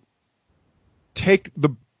to take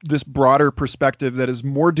this broader perspective that is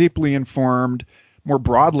more deeply informed, more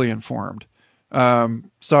broadly informed.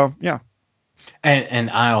 So yeah. And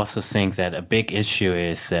I also think that a big issue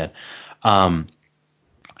is that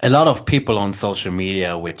a lot of people on social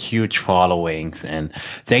media with huge followings, and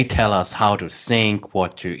they tell us how to think,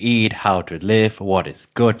 what to eat, how to live, what is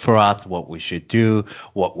good for us, what we should do,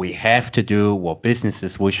 what we have to do, what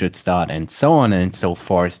businesses we should start, and so on and so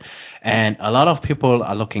forth. And a lot of people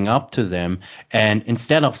are looking up to them, and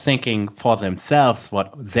instead of thinking for themselves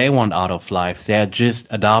what they want out of life, they're just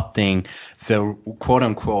adopting the quote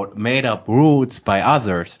unquote made up rules by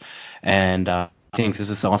others. And I think this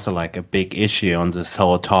is also like a big issue on this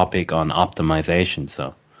whole topic on optimization.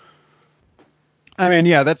 So, I mean,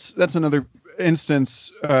 yeah, that's another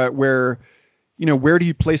instance where, where do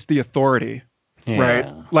you place the authority, right?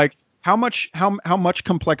 Like how much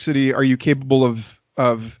complexity are you capable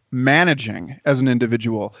of managing as an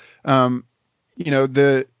individual? For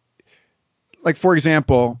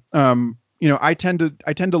example, I tend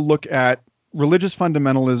to look at religious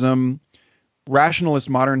fundamentalism, rationalist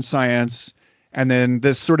modern science, and then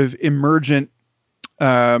this sort of emergent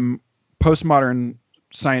postmodern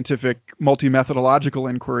scientific multi-methodological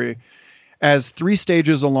inquiry as three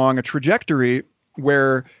stages along a trajectory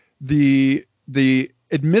where the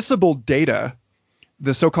admissible data,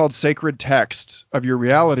 the so-called sacred text of your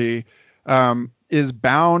reality, is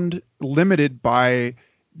limited by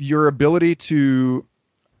your ability to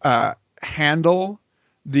handle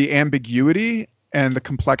the ambiguity and the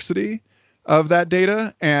complexity of that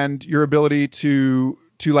data, and your ability to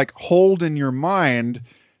like hold in your mind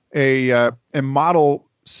a model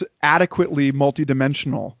adequately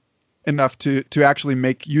multidimensional enough to actually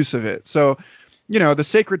make use of it. So, the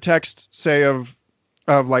sacred texts, say of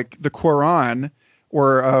like the Quran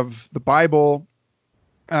or of the Bible,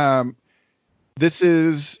 this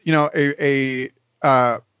is a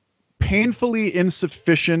painfully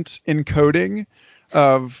insufficient encoding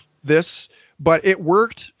of this. But it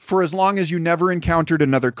worked for as long as you never encountered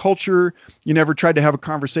another culture, you never tried to have a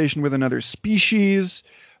conversation with another species,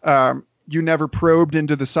 you never probed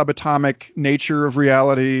into the subatomic nature of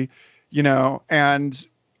reality, and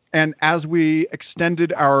as we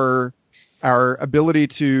extended our ability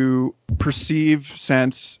to perceive,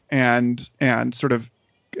 sense, and sort of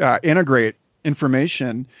integrate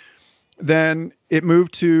information, then it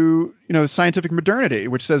moved to scientific modernity,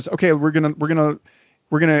 which says, okay, we're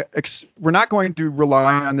not going to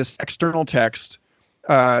rely on this external text,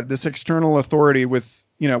 this external authority with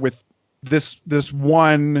this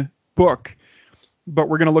one book, but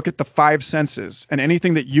we're going to look at the five senses and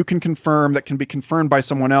anything that you can confirm that can be confirmed by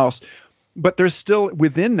someone else. But there's still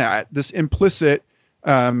within that this implicit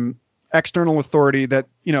external authority that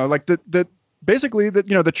basically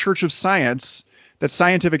the Church of Science, that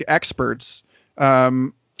scientific experts,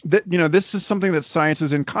 this is something that science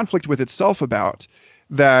is in conflict with itself about.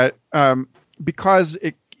 That because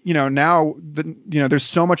it now there's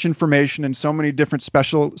so much information and so many different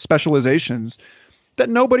specializations that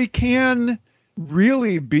nobody can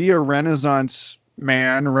really be a Renaissance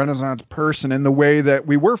man, a Renaissance person in the way that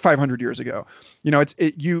we were 500 years ago.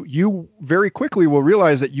 You very quickly will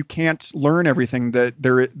realize that you can't learn everything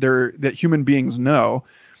that human beings know,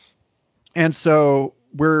 and so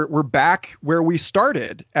we're back where we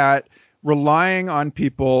started, at relying on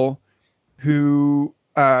people who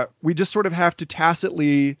we just sort of have to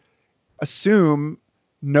tacitly assume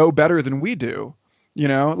know better than we do.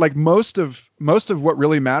 Like most of what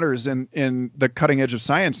really matters in the cutting edge of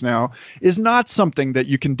science now is not something that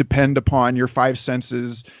you can depend upon your five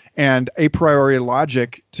senses and a priori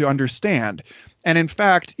logic to understand. And in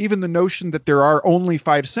fact, even the notion that there are only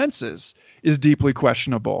five senses is deeply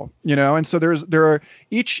questionable, and so there are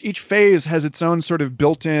each phase has its own sort of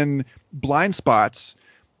built-in blind spots,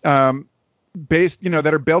 based,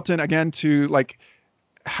 that are built in again to like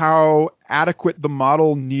how adequate the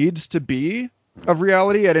model needs to be of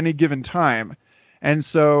reality at any given time. And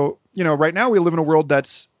so, right now we live in a world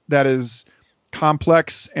that is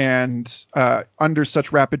complex and under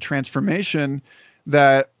such rapid transformation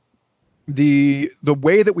that the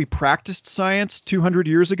way that we practiced science 200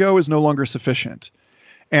 years ago is no longer sufficient.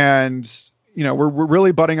 And, we're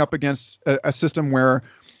really butting up against a system where,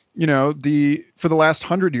 for the last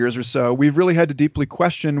 100 years or so, we've really had to deeply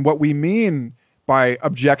question what we mean by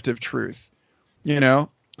objective truth.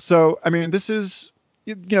 So, I mean, this is,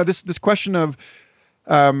 this question of,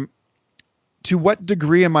 to what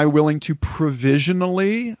degree am I willing to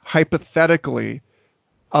provisionally, hypothetically,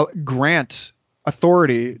 grant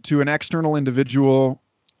authority to an external individual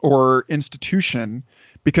or institution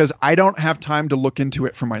because I don't have time to look into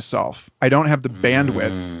it for myself. I don't have the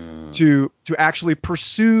bandwidth to actually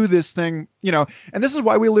pursue this thing, and this is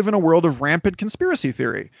why we live in a world of rampant conspiracy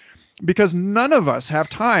theory, because none of us have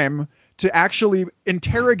time to actually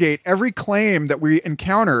interrogate every claim that we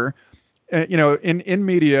encounter, in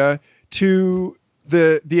media to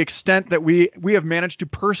the extent that we have managed to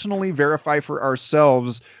personally verify for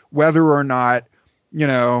ourselves whether or not,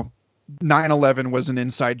 9/11 was an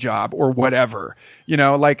inside job or whatever.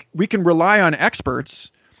 Like we can rely on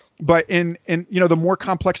experts, but in the more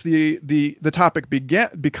complex the topic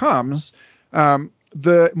becomes,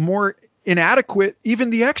 the more inadequate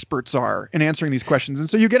even the experts are in answering these questions. And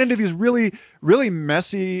so you get into these really, really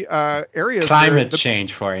messy areas. Climate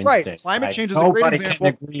change, for instance. Right. Climate change is a great example.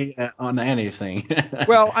 Nobody can agree on anything.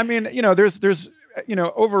 Well, I mean, there's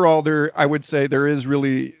overall I would say there is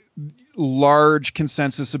really large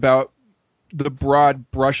consensus about the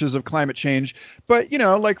broad brushes of climate change. But,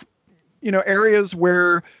 areas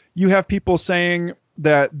where you have people saying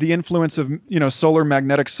that the influence of, solar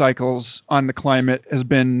magnetic cycles on the climate has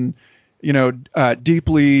been,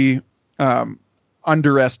 deeply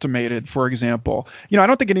underestimated, for example. I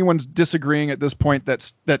don't think anyone's disagreeing at this point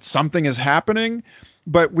that something is happening,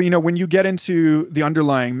 but when you get into the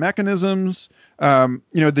underlying mechanisms,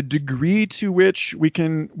 the degree to which we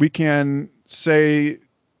can say,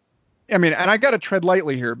 I mean, and I got to tread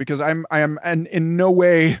lightly here because I am in no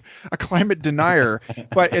way a climate denier,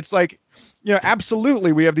 but it's like,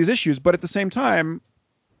 absolutely we have these issues, but at the same time,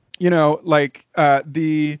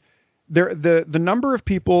 the number of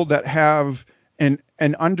people that have an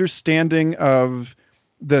understanding of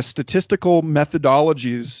the statistical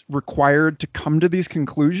methodologies required to come to these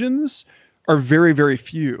conclusions are very, very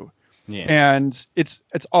few. Yeah. And it's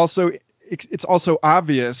also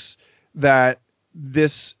obvious that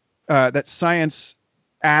that science,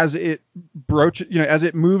 as it as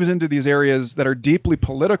it moves into these areas that are deeply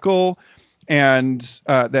political and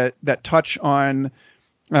that touch on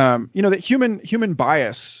that human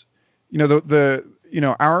bias,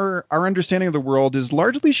 our understanding of the world is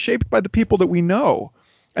largely shaped by the people that we know.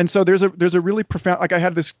 And so there's a really profound, like I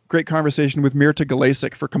had this great conversation with Mirta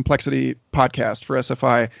Galasic for Complexity podcast for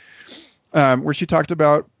SFI, where she talked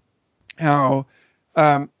about how,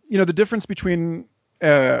 the difference between,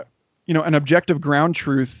 an objective ground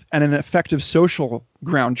truth and an effective social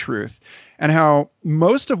ground truth, and how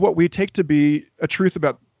most of what we take to be a truth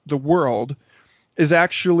about the world is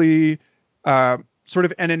actually sort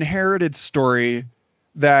of an inherited story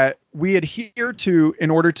that we adhere to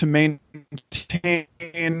in order to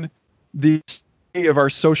maintain the state of our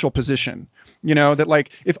social position. That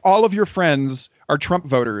like if all of your friends are Trump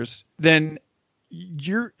voters, then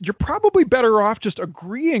you're probably better off just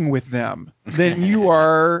agreeing with them than you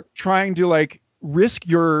are trying to like risk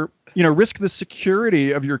the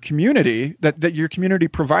security of your community that your community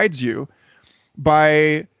provides you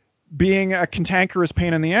by being a cantankerous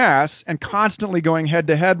pain in the ass and constantly going head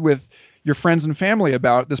to head with your friends and family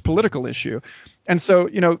about this political issue. And so,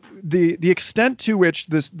 the extent to which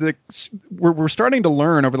we're starting to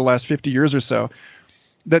learn over the last 50 years or so,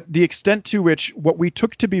 that the extent to which what we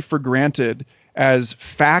took to be for granted as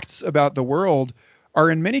facts about the world are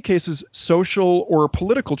in many cases social or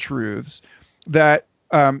political truths that,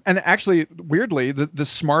 and actually weirdly, the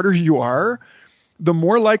smarter you are, the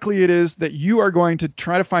more likely it is that you are going to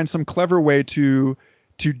try to find some clever way to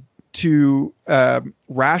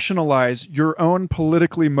rationalize your own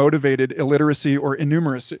politically motivated illiteracy or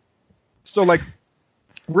innumeracy. So like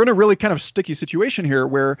we're in a really kind of sticky situation here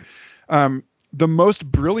where the most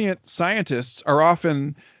brilliant scientists are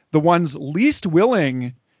often the ones least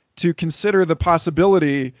willing to consider the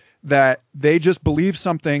possibility that they just believe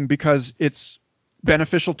something because it's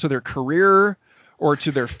beneficial to their career or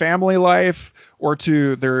to their family life, or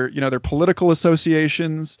to their, their political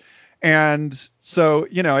associations. And so,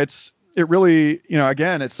 it really,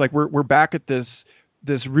 again, it's like we're back at this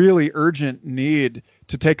really urgent need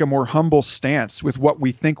to take a more humble stance with what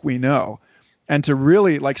we think we know, and to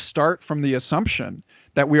really like start from the assumption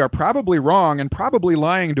that we are probably wrong and probably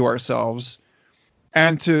lying to ourselves,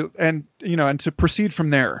 and to proceed from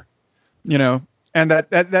there, and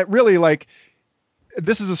that really, like,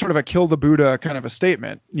 this is a sort of a kill the Buddha kind of a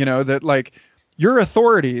statement, that like your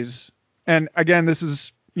authorities, and again, this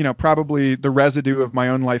is, probably the residue of my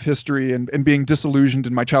own life history and being disillusioned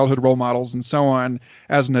in my childhood role models and so on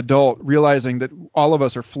as an adult, realizing that all of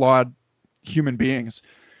us are flawed human beings.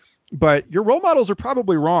 But your role models are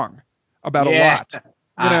probably wrong about a lot,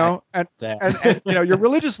 and your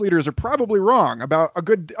religious leaders are probably wrong about a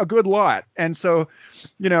good lot. And so,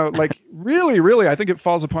 like really, I think it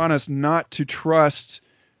falls upon us not to trust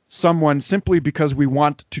someone simply because we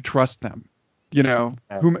want to trust them,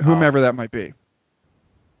 whomever that might be.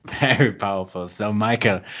 Very powerful. So,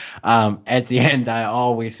 Michael, at the end, I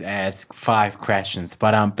always ask 5 questions.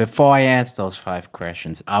 But before I ask those 5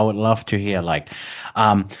 questions, I would love to hear, like,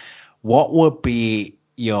 what would be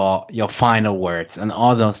your final words on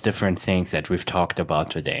all those different things that we've talked about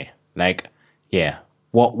today? Like, yeah,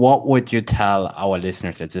 what would you tell our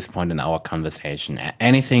listeners at this point in our conversation?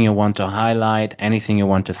 Anything you want to highlight? Anything you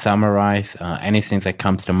want to summarize? Anything that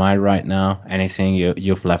comes to mind right now? Anything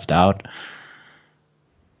you've left out?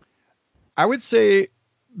 I would say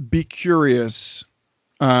be curious.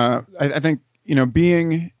 I think,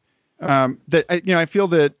 being that, I feel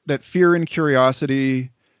that fear and curiosity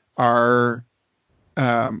are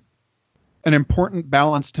an important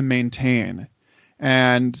balance to maintain.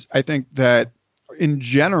 And I think that in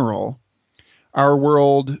general, our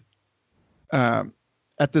world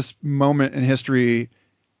at this moment in history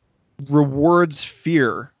rewards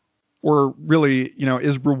fear, or really,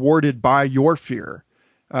 is rewarded by your fear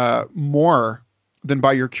more than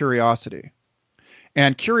by your curiosity.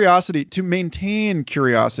 And curiosity, to maintain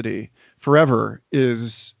curiosity forever,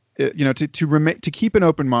 is, to keep an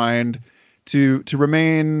open mind, to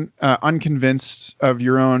remain unconvinced of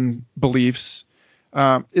your own beliefs,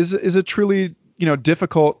 is a truly,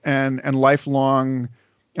 difficult and lifelong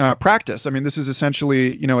practice. I mean, this is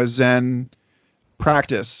essentially, a Zen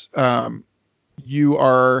practice. You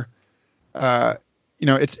are,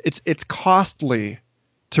 it's costly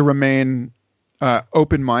to remain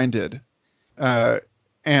open-minded,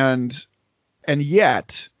 and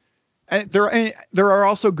yet there are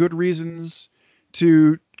also good reasons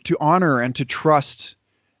to honor and to trust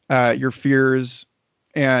your fears,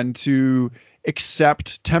 and to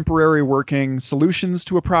accept temporary working solutions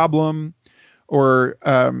to a problem, or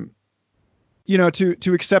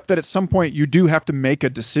to accept that at some point you do have to make a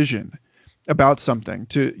decision about something.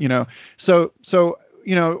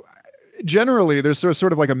 Generally, there's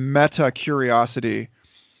sort of like a meta curiosity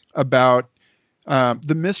about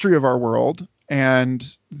the mystery of our world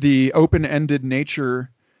and the open-ended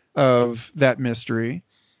nature of that mystery.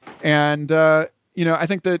 And I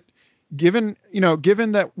think that given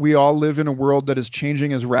that we all live in a world that is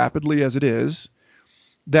changing as rapidly as it is,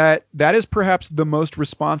 that is perhaps the most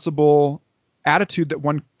responsible attitude that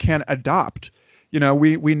one can adopt.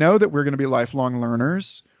 We know that we're going to be lifelong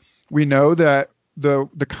learners. We know that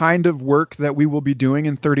the kind of work that we will be doing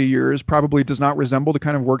in 30 years probably does not resemble the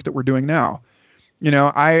kind of work that we're doing now.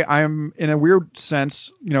 I'm in a weird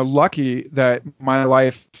sense, lucky that my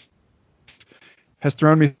life has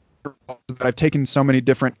thrown me, that I've taken so many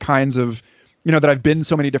different kinds of, that I've been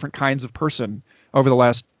so many different kinds of person over the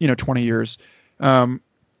last, 20 years.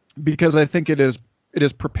 Because I think it has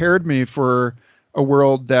prepared me for a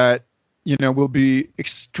world that, will be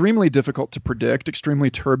extremely difficult to predict,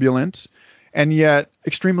 extremely turbulent, and yet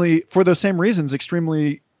extremely, for those same reasons,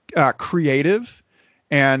 extremely creative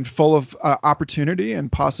and full of opportunity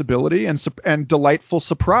and possibility and delightful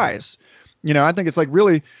surprise. I think it's like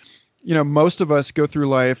really, most of us go through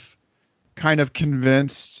life kind of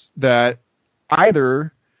convinced that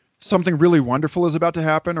either something really wonderful is about to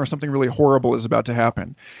happen or something really horrible is about to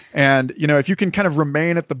happen. And, if you can kind of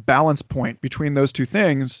remain at the balance point between those two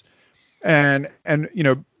things, and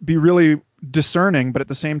be really discerning, but at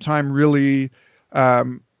the same time really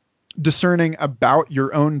discerning about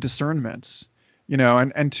your own discernments,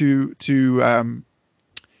 and to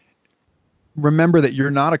remember that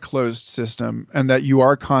you're not a closed system, and that you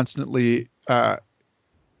are constantly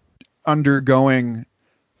undergoing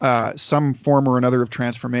some form or another of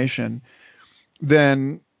transformation,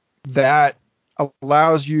 then that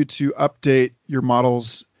allows you to update your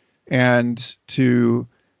models and to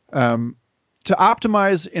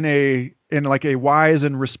optimize in in like a wise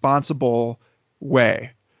and responsible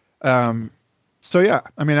way. So yeah,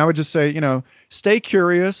 I mean, I would just say, stay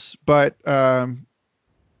curious, but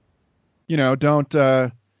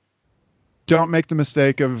don't make the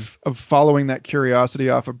mistake of following that curiosity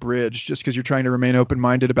off a bridge just because you're trying to remain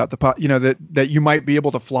open-minded about that you might be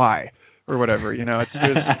able to fly or whatever.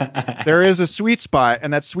 There is a sweet spot,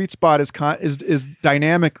 and that sweet spot is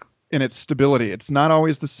dynamic in its stability. It's not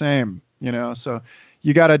always the same, so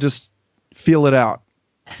you got to just feel it out.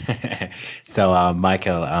 So,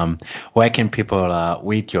 Michael, where can people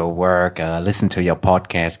read your work, listen to your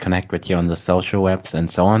podcast, connect with you on the social webs, and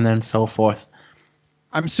so on and so forth?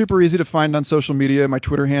 I'm super easy to find on social media. My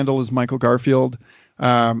Twitter handle is Michael Garfield.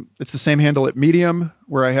 It's the same handle at Medium,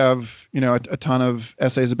 where I have a ton of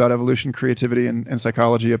essays about evolution, creativity, and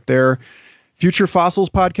psychology up there. Future Fossils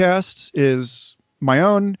podcast is my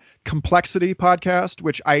own complexity podcast,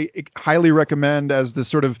 which I highly recommend as this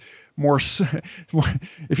sort of more, if you're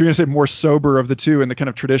going to say more sober of the two in the kind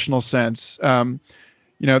of traditional sense,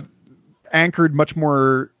 anchored much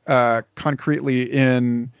more concretely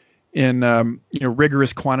in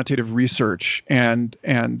rigorous quantitative research and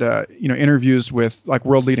interviews with like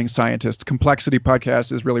world leading scientists. Complexity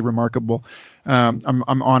podcast is really remarkable. I'm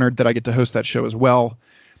honored that I get to host that show as well.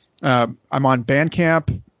 I'm on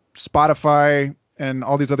Bandcamp, Spotify, and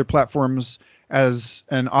all these other platforms as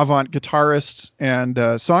an avant guitarist and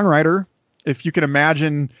songwriter. If you can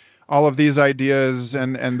imagine all of these ideas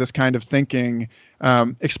and this kind of thinking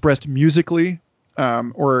expressed musically,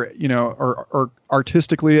 or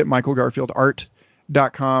artistically at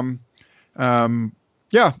michaelgarfieldart.com. So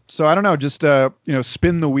I don't know, just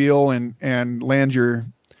spin the wheel and land your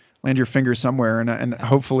finger somewhere, and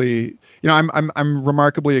hopefully, I'm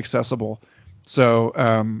remarkably accessible. So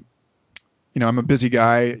I'm a busy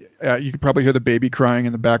guy. You could probably hear the baby crying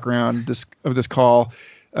in the background of this call,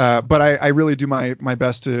 but I really do my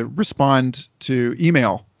best to respond to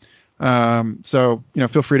email. So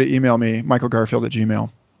feel free to email me,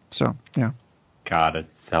 michaelgarfield@gmail.com. So yeah. Got it.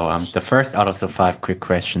 So the first out of the 5 quick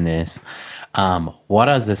question is, what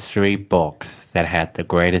are the 3 books that had the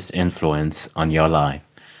greatest influence on your life?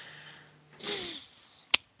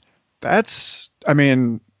 Let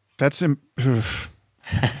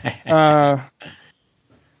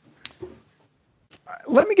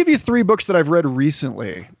me give you 3 books that I've read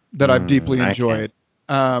recently that I've deeply enjoyed.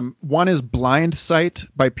 One is Blind Sight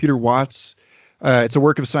by Peter Watts. It's a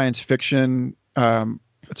work of science fiction.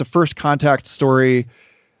 It's a first contact story.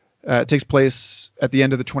 It takes place at the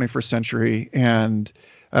end of the 21st century, and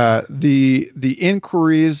the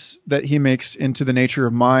inquiries that he makes into the nature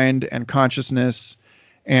of mind and consciousness,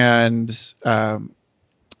 and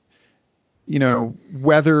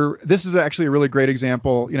whether this is actually a really great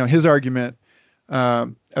example. His argument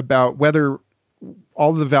about whether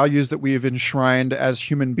all the values that we have enshrined as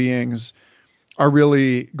human beings are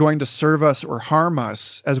really going to serve us or harm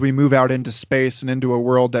us as we move out into space and into a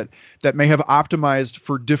world that may have optimized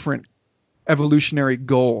for different evolutionary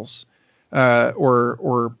goals,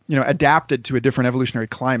 or adapted to a different evolutionary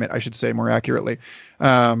climate, I should say more accurately.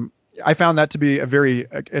 I found that to be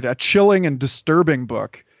a chilling and disturbing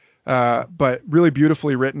book, but really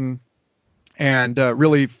beautifully written and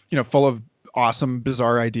really full of awesome,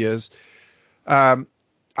 bizarre ideas. I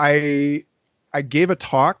gave a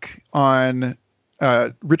talk on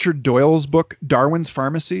Richard Doyle's book, Darwin's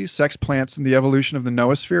Pharmacy, Sex, Plants, and the Evolution of the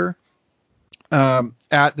Noosphere,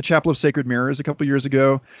 at the Chapel of Sacred Mirrors a couple years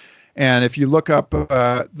ago. And if you look up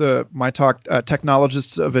my talk,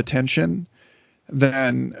 Technologists of Attention,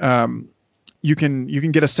 then you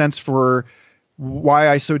can get a sense for why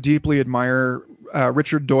I so deeply admire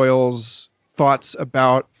Richard Doyle's thoughts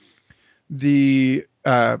about the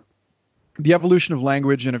evolution of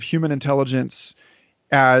language and of human intelligence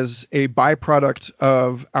as a byproduct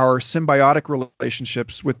of our symbiotic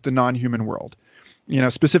relationships with the non-human world.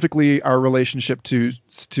 Specifically our relationship to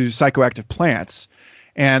psychoactive plants,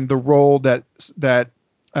 and the role that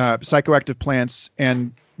psychoactive plants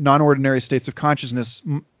and non-ordinary states of consciousness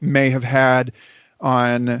may have had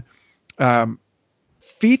on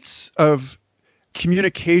feats of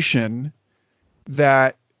communication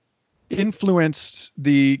that influenced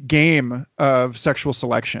the game of sexual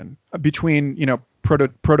selection between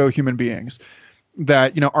proto-human beings,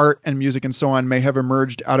 that art and music and so on may have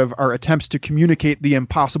emerged out of our attempts to communicate the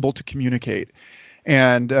impossible to communicate.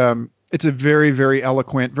 And it's a very, very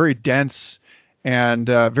eloquent, very dense, and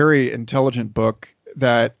very intelligent book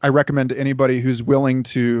that I recommend to anybody who's willing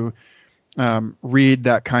to read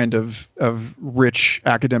that kind of rich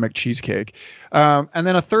academic cheesecake. And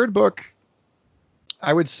then a third book,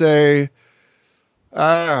 I would say,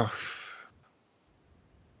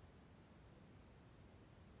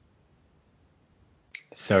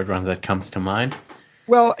 third one that comes to mind?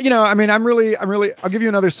 Well, I mean, I'll give you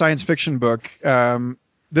another science fiction book.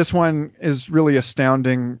 This one is really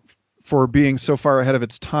astounding for being so far ahead of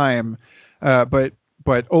its time. But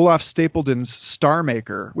Olaf Stapledon's Star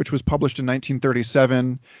Maker, which was published in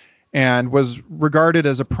 1937 and was regarded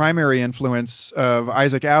as a primary influence of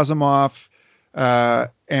Isaac Asimov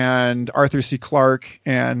and Arthur C. Clarke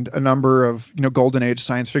and a number of Golden Age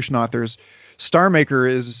science fiction authors. Star Maker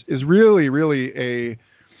is really a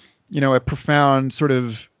profound sort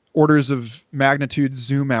of orders of magnitude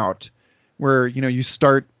zoom out, where you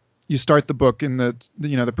start the book in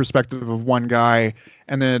the perspective of one guy,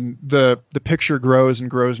 and then the picture grows and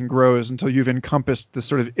grows and grows until you've encompassed this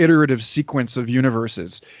sort of iterative sequence of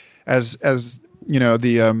universes, as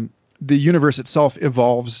the universe itself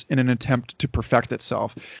evolves in an attempt to perfect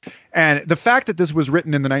itself. And the fact that this was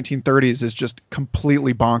written in the 1930s is just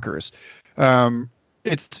completely bonkers.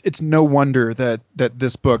 It's no wonder that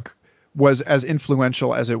this book was as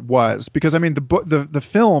influential as it was, because I mean the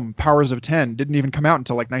film Powers of 10 didn't even come out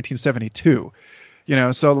until like 1972.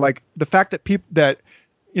 So like the fact that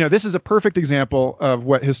this is a perfect example of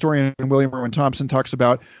what historian William Irwin Thompson talks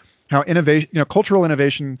about, how innovation, cultural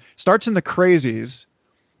innovation starts in the crazies,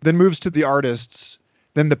 then moves to the artists,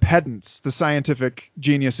 then the pedants, the scientific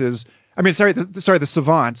geniuses. I mean, the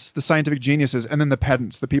savants, the scientific geniuses, and then the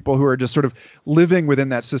pedants, the people who are just sort of living within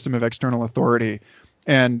that system of external authority,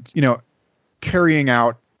 and carrying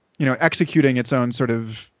out, executing its own sort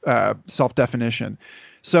of self-definition.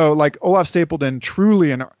 So, like Olaf Stapledon,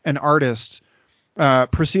 truly an artist,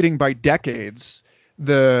 proceeding by decades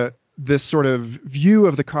this sort of view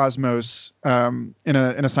of the cosmos in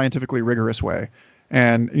a scientifically rigorous way,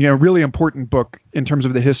 and really important book in terms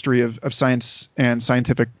of the history of science and science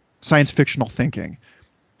fictional thinking.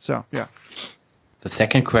 So yeah. The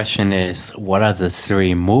second question is, what are the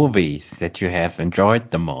 3 movies that you have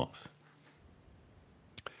enjoyed the most?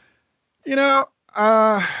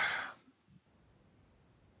 I'm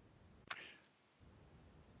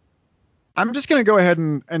just going to go ahead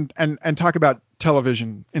and talk about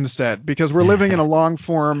television instead, because we're living in a long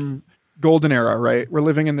form golden era, right? We're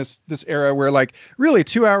living in this era where like really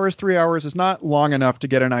 2 hours, 3 hours is not long enough to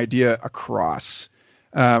get an idea across,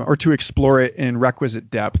 or to explore it in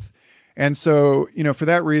requisite depth. And so, for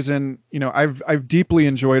that reason, I've deeply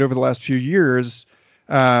enjoyed over the last few years,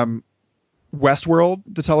 Westworld,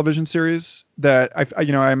 the television series that I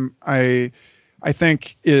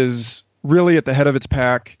think is really at the head of its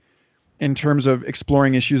pack in terms of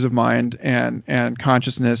exploring issues of mind and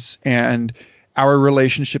consciousness and our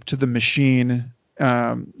relationship to the machine,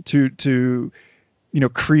 to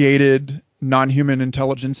created non-human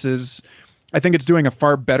intelligences. I think it's doing a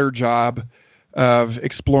far better job of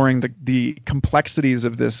exploring the complexities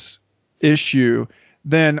of this issue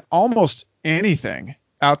than almost anything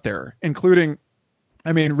out there, including,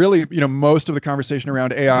 I mean, really, most of the conversation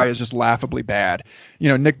around AI is just laughably bad.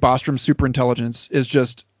 Nick Bostrom's Superintelligence is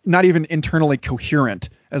just not even internally coherent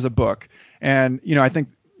as a book. And, I think,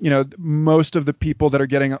 most of the people that are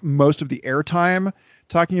getting most of the airtime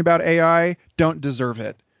talking about AI don't deserve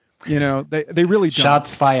it. They really don't.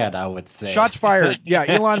 Shots fired, I would say. Shots fired. Yeah,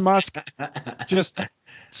 Elon Musk, just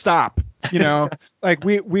stop. Like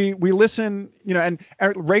we listen, and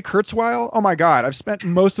Ray Kurzweil, oh my God, I've spent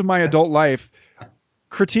most of my adult life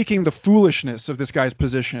critiquing the foolishness of this guy's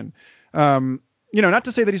position. Not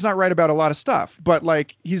to say that he's not right about a lot of stuff, but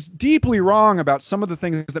like he's deeply wrong about some of the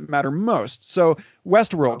things that matter most. So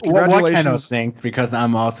Westworld, congratulations. What kind of things? Because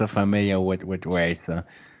I'm also familiar with Ray, so.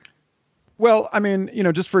 Well, I mean,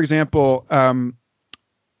 just for example,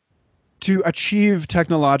 to achieve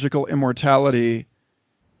technological immortality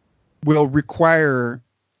will require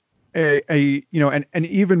an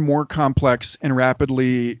even more complex and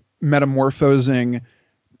rapidly metamorphosing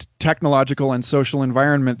technological and social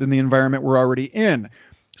environment than the environment we're already in.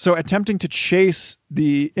 So attempting to chase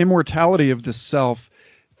the immortality of the self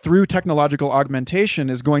through technological augmentation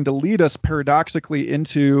is going to lead us paradoxically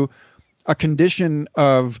into a condition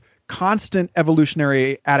of constant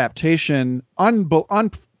evolutionary adaptation,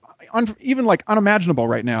 even like unimaginable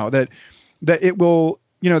right now, that it will,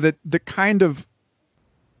 that the kind of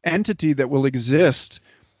entity that will exist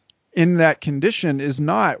in that condition is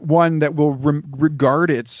not one that will regard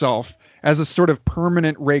itself as a sort of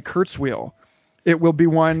permanent Ray Kurzweil. It will be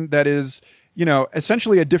one that is,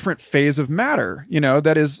 essentially a different phase of matter,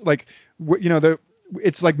 that is like,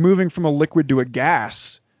 it's like moving from a liquid to a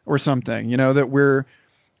gas or something, that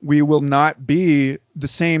we will not be the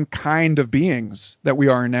same kind of beings that we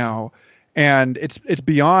are now. And it's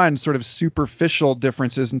beyond sort of superficial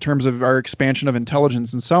differences in terms of our expansion of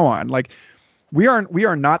intelligence and so on. Like, We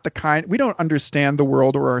are not the kind, we don't understand the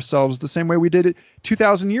world or ourselves the same way we did it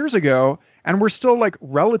 2,000 years ago, and we're still like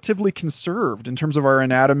relatively conserved in terms of our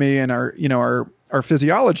anatomy and our, our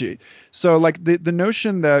physiology. So like the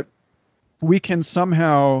notion that we can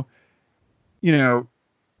somehow,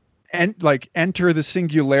 and like enter the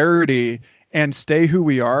singularity and stay who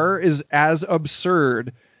we are is as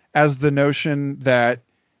absurd as the notion that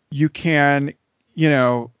you can,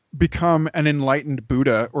 become an enlightened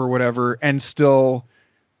Buddha or whatever and still,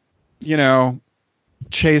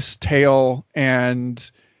 chase tail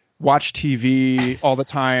and watch TV all the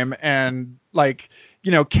time and like,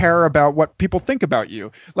 care about what people think about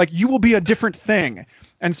you. Like you will be a different thing.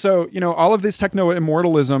 And so, all of this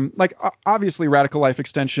techno-immortalism, like obviously radical life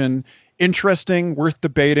extension, interesting, worth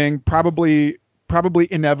debating, probably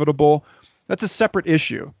inevitable. That's a separate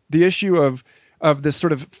issue. The issue of this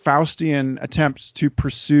sort of Faustian attempt to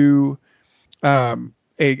pursue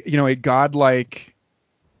a godlike,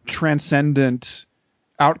 transcendent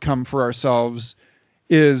outcome for ourselves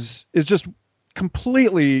is just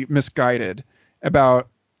completely misguided about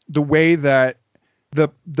the way that the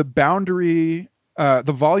boundary,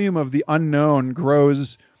 the volume of the unknown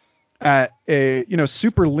grows at a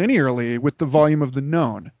super linearly with the volume of the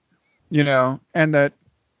known, and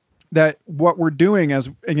that what we're doing, as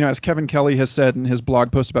Kevin Kelly has said in his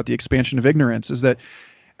blog post about the expansion of ignorance, is that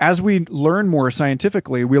as we learn more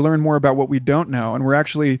scientifically, we learn more about what we don't know, and we're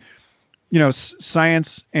actually,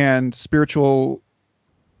 science and spiritual,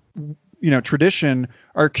 tradition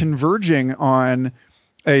are converging on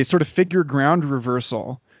a sort of figure ground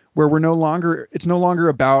reversal where it's no longer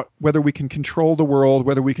about whether we can control the world,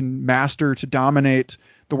 whether we can master to dominate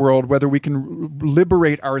the world, whether we can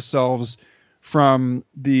liberate ourselves from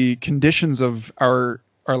the conditions of our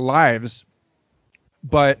lives,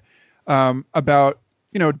 but about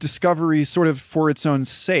discovery sort of for its own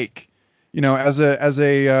sake, as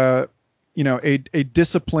a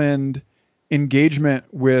disciplined engagement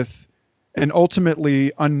with an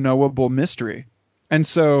ultimately unknowable mystery. And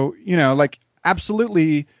so, like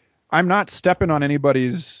absolutely, I'm not stepping on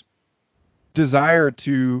anybody's desire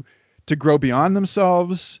to grow beyond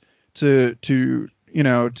themselves, to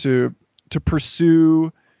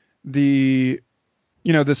pursue the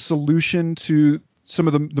solution to some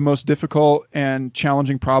of the most difficult and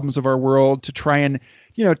challenging problems of our world, to try and,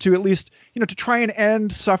 to at least, to try and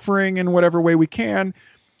end suffering in whatever way we can.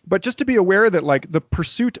 But just to be aware that like the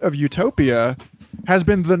pursuit of utopia has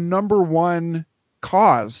been the number one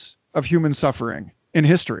cause of human suffering in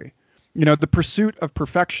history. The pursuit of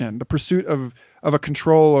perfection, the pursuit of a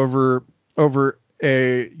control over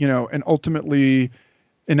an ultimately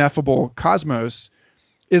ineffable cosmos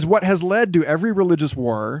is what has led to every religious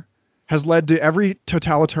war, has led to every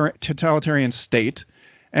totalitarian state,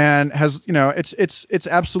 and has, it's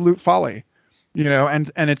absolute folly,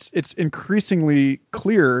 and it's increasingly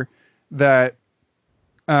clear that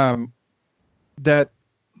that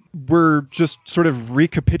we're just sort of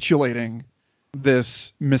recapitulating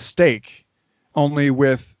this mistake, only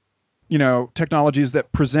with technologies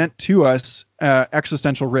that present to us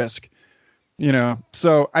existential risk.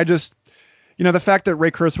 So I just, the fact that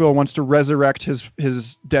Ray Kurzweil wants to resurrect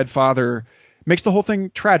his dead father makes the whole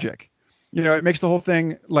thing tragic. It makes the whole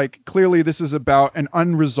thing like clearly this is about an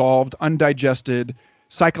unresolved, undigested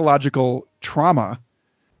psychological trauma,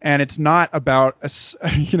 and it's not about a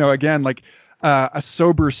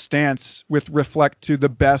sober stance with respect to the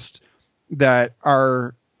best that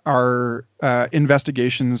our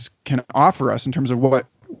investigations can offer us in terms of what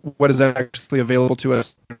is actually available to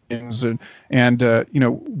us, and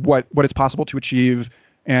what it's possible to achieve,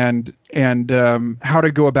 and how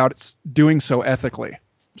to go about doing so ethically.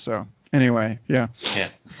 So anyway, yeah.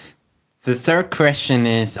 The third question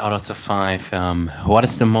is, out of the 5, what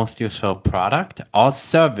is the most useful product or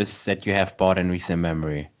service that you have bought in recent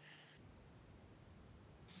memory?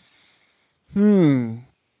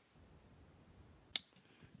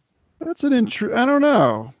 That's an I don't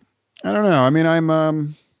know. I mean,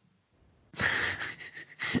 I'm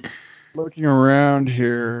looking around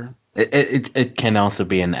here. It can also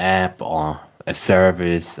be an app or a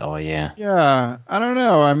service, or yeah. Yeah, I don't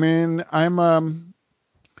know. I mean, I'm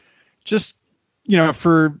just I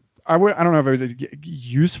don't know if it was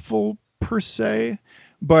useful per se,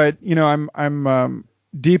 but I'm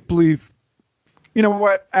deeply,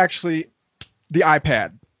 actually, the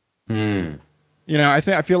iPad. I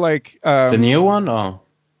feel like the new one, or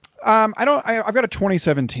I've got a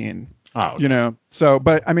 2017. Oh, so,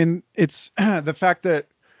 but I mean, it's the fact that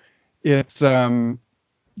it's I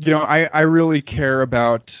really care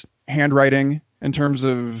about handwriting in terms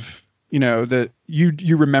of that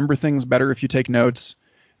you remember things better if you take notes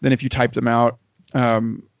than if you type them out.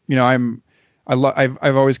 I've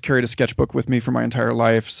always carried a sketchbook with me for my entire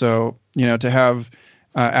life. So, to have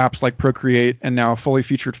apps like Procreate and now fully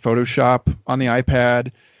featured Photoshop on the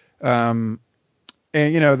iPad, and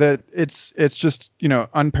that it's just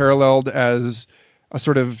unparalleled as a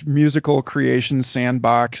sort of musical creation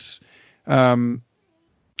sandbox. The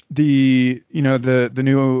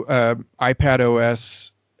new iPad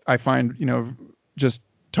OS I find just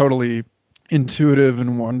totally intuitive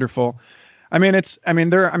and wonderful.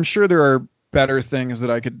 I'm sure there are better things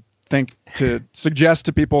that I could think to suggest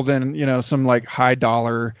to people than some like high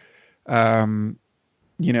dollar product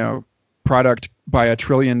by $1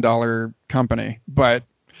 trillion company. But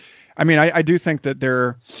I do think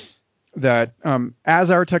that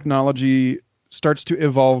as our technology starts to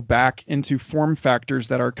evolve back into form factors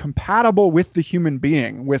that are compatible with the human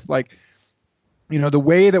being, with the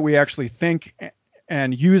way that we actually think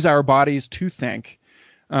and use our bodies to think,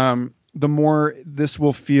 the more this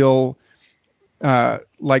will feel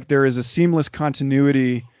like there is a seamless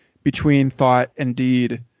continuity between thought and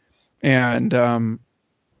deed. And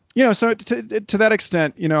so to that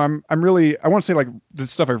extent, I'm really, I won't say like the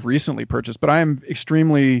stuff I've recently purchased, but I am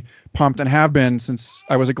extremely pumped and have been since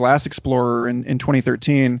I was a glass explorer in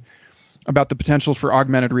 2013 about the potentials for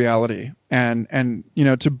augmented reality and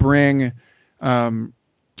to bring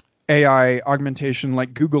AI augmentation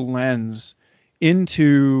like Google Lens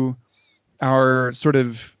into our sort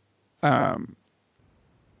of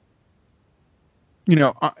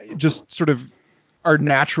just sort of our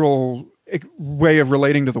natural way of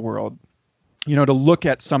relating to the world, to look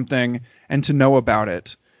at something and to know about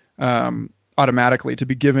it automatically, to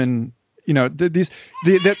be given, the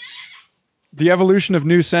evolution of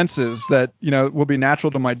new senses that, will be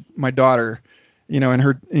natural to my daughter, in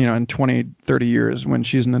her, in 20, 30 years when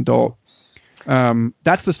she's an adult.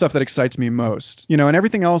 That's the stuff that excites me most, and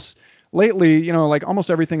everything else lately, like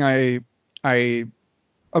almost everything I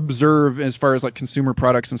observe as far as like consumer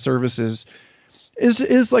products and services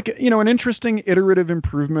is like, an interesting iterative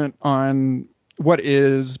improvement on what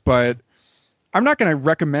is, but I'm not going to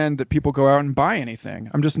recommend that people go out and buy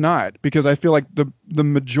anything. I'm just not, because I feel like the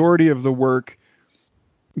majority of the work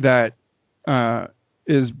that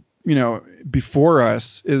is, before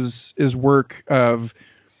us is work of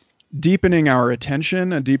deepening our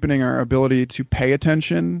attention and deepening our ability to pay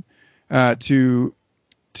attention, to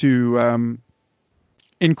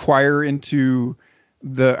inquire into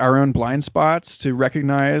our own blind spots, to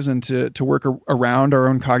recognize and to work around our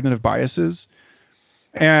own cognitive biases.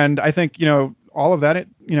 And I think, all of that,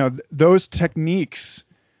 those techniques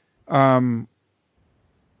are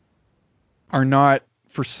not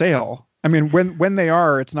for sale. When they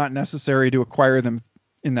are, it's not necessary to acquire them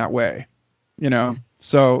in that way,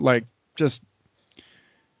 so like, just,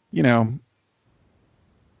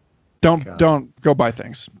 don't go buy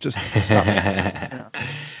things. Just stop it.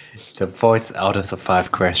 The fourth out of the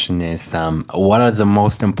 5 question is, what are the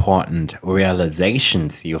most important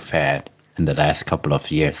realizations you've had in the last couple of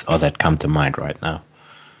years, or that come to mind right now?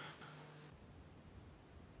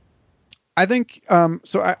 I think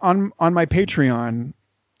so. On my Patreon,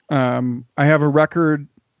 I have a record,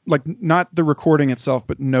 like not the recording itself,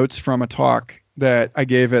 but notes from a talk that I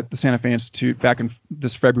gave at the Santa Fe Institute back in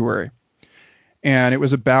this February, and it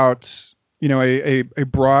was about a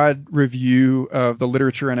broad review of the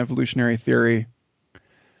literature and evolutionary theory,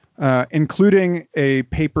 including a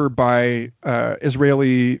paper by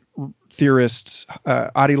Israeli theorist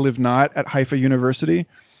Adi Livnat at Haifa University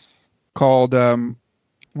called, I want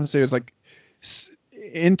to say it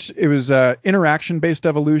was interaction-based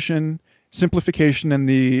evolution, simplification, and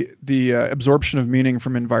the absorption of meaning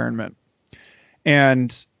from environment.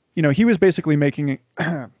 And he was basically making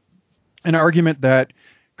an argument that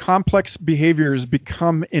complex behaviors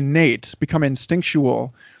become innate, become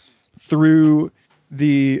instinctual through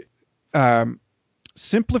the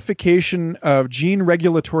simplification of gene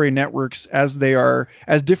regulatory networks as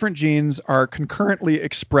different genes are concurrently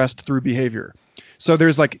expressed through behavior. So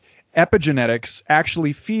there's like epigenetics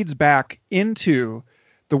actually feeds back into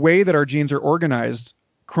the way that our genes are organized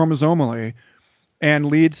chromosomally and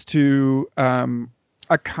leads to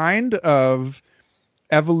a kind of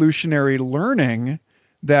evolutionary learning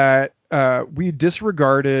that we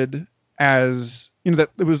disregarded as,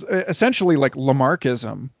 that it was essentially like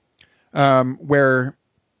Lamarckism, where,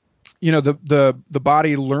 the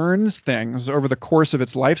body learns things over the course of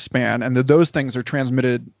its lifespan, and those things are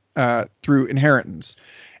transmitted through inheritance.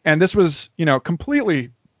 And this was,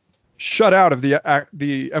 completely shut out of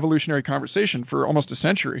the evolutionary conversation for almost a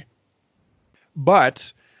century.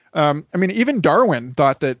 But, even Darwin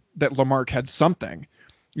thought that Lamarck had something,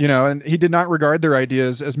 and he did not regard their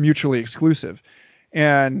ideas as mutually exclusive.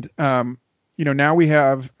 And now we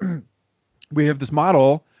have this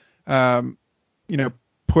model,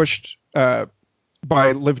 pushed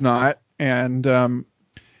by Livnot, and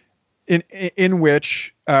in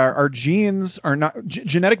which our genes are not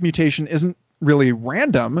genetic mutation isn't really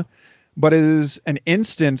random, but is an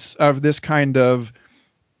instance of this kind of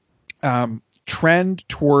trend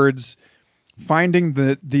towards finding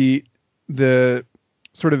the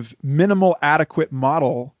sort of minimal adequate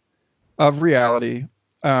model of reality,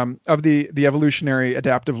 of the evolutionary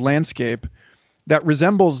adaptive landscape that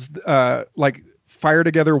resembles like fire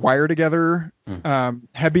together, wire together,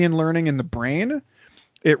 Hebbian learning in the brain.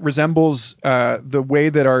 It resembles the way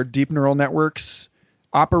that our deep neural networks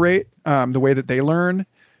operate, the way that they learn,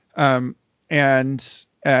 and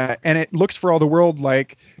it looks for all the world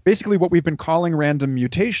like basically what we've been calling random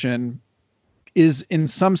mutation is in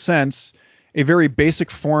some sense a very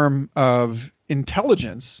basic form of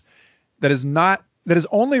intelligence that is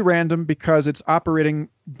only random because it's operating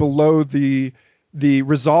below the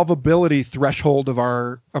resolvability threshold of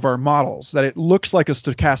our models, that it looks like a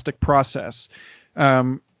stochastic process.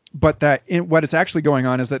 But that what is actually going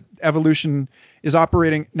on is that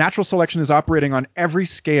natural selection is operating on every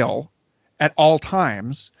scale at all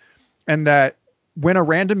times, and that when a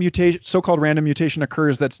random mutation, so-called random mutation,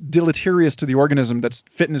 occurs that's deleterious to the organism, that's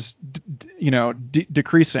fitness,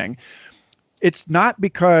 decreasing, it's not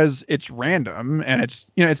because it's random, and it's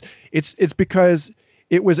because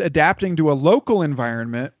it was adapting to a local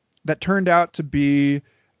environment that turned out to be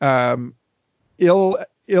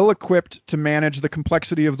ill-equipped to manage the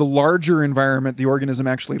complexity of the larger environment the organism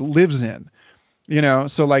actually lives in.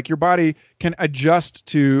 So like your body can adjust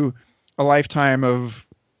to a lifetime of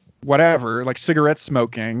whatever, like cigarette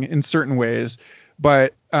smoking in certain ways,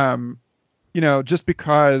 but just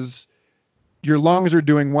because your lungs are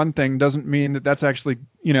doing one thing doesn't mean that that's actually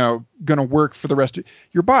going to work for the rest of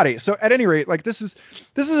your body. So at any rate, like this is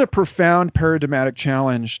a profound paradigmatic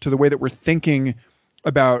challenge to the way that we're thinking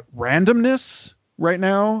about randomness right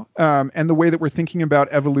now, and the way that we're thinking about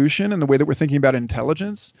evolution and the way that we're thinking about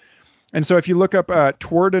intelligence. And so if you look up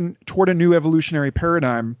toward a new evolutionary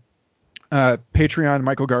paradigm, Patreon,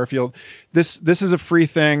 Michael Garfield, this is a free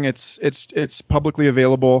thing. It's publicly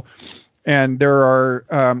available, and there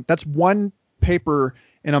are that's one paper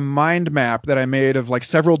in a mind map that I made of like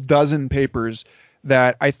several dozen papers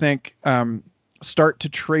that I think start to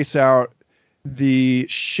trace out the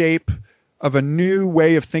shape of a new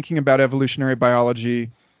way of thinking about evolutionary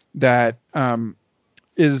biology that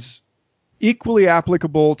is equally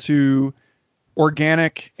applicable to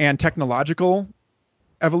organic and technological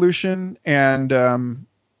evolution. And I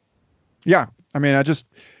just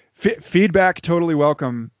feedback totally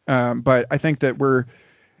welcome. But I think we're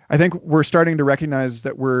starting to recognize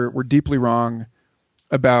that we're deeply wrong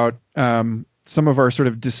about some of our sort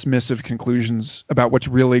of dismissive conclusions about what's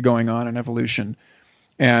really going on in evolution.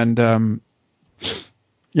 And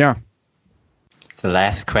yeah. The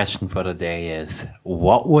last question for the day is,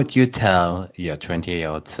 what would you tell your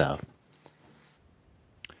 20-year-old self?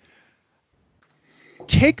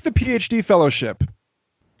 Take the PhD fellowship.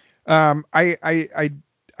 I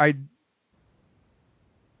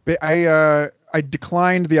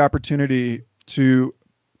declined the opportunity to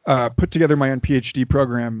put together my own PhD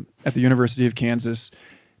program at the University of Kansas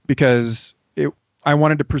because I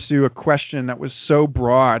wanted to pursue a question that was so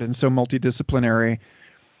broad and so multidisciplinary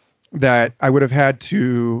that I would have had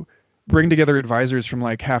to bring together advisors from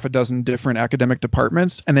like half a dozen different academic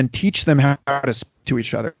departments and then teach them how to speak to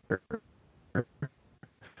each other. And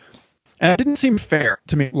it didn't seem fair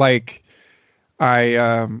to me. Like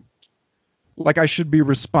I should be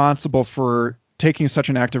responsible for taking such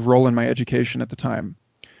an active role in my education at the time.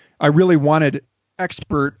 I really wanted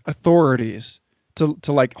expert authorities to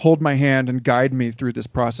like hold my hand and guide me through this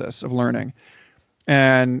process of learning.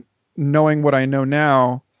 And knowing what I know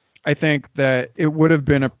now, I think that it would have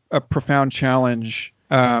been a profound challenge,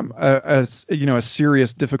 a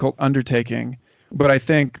serious, difficult undertaking. But I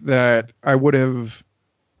think that I would have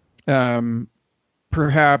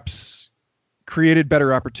perhaps created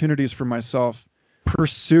better opportunities for myself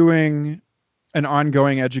pursuing an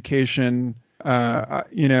ongoing education,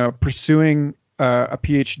 pursuing a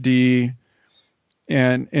PhD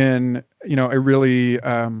and in a really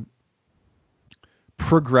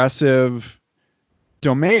progressive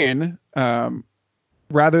domain, and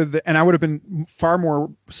I would have been far more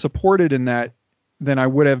supported in that than I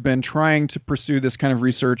would have been trying to pursue this kind of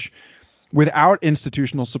research without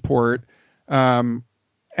institutional support. And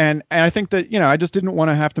I think that I just didn't want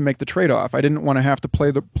to have to make the trade-off. I didn't want to have to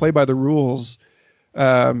play by the rules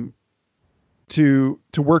to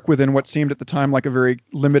work within what seemed at the time like a very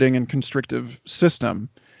limiting and constrictive system.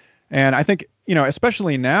 And I think,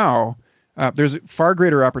 especially now, there's far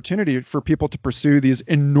greater opportunity for people to pursue these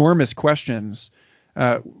enormous questions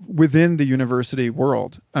within the university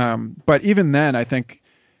world. But even then, I think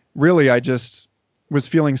really I just was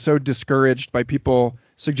feeling so discouraged by people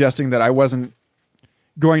suggesting that I wasn't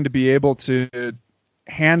going to be able to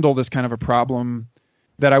handle this kind of a problem,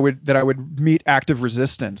 that I would meet active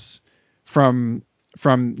resistance from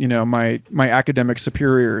my academic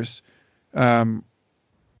superiors, and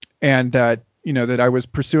that that I was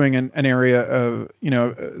pursuing an area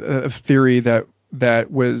of theory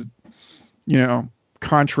that was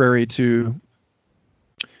contrary to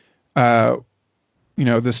the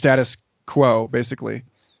status quo, basically.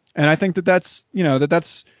 And I think that's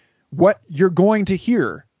that's what you're going to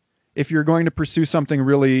hear if you're going to pursue something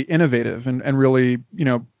really innovative and really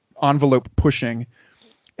envelope pushing.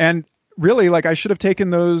 And really, like, I should have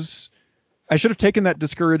taken that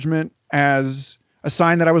discouragement as a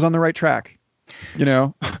sign that I was on the right track,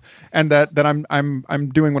 and that I'm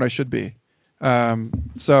doing what I should be.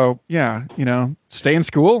 So yeah, stay in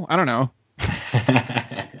school. I don't know.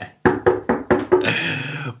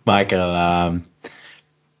 Michael,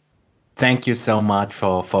 thank you so much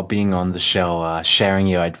for being on the show, sharing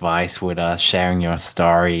your advice with us, sharing your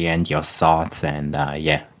story and your thoughts, and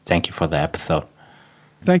thank you for the episode.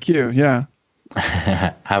 Thank you. Yeah.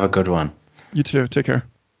 Have a good one. You too. Take care.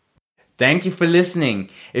 Thank you for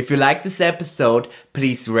listening. If you like this episode,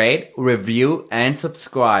 please rate, review, and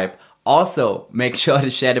subscribe. Also, make sure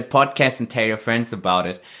to share the podcast and tell your friends about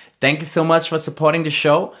it. Thank you so much for supporting the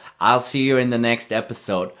show. I'll see you in the next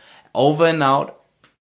episode. Over and out.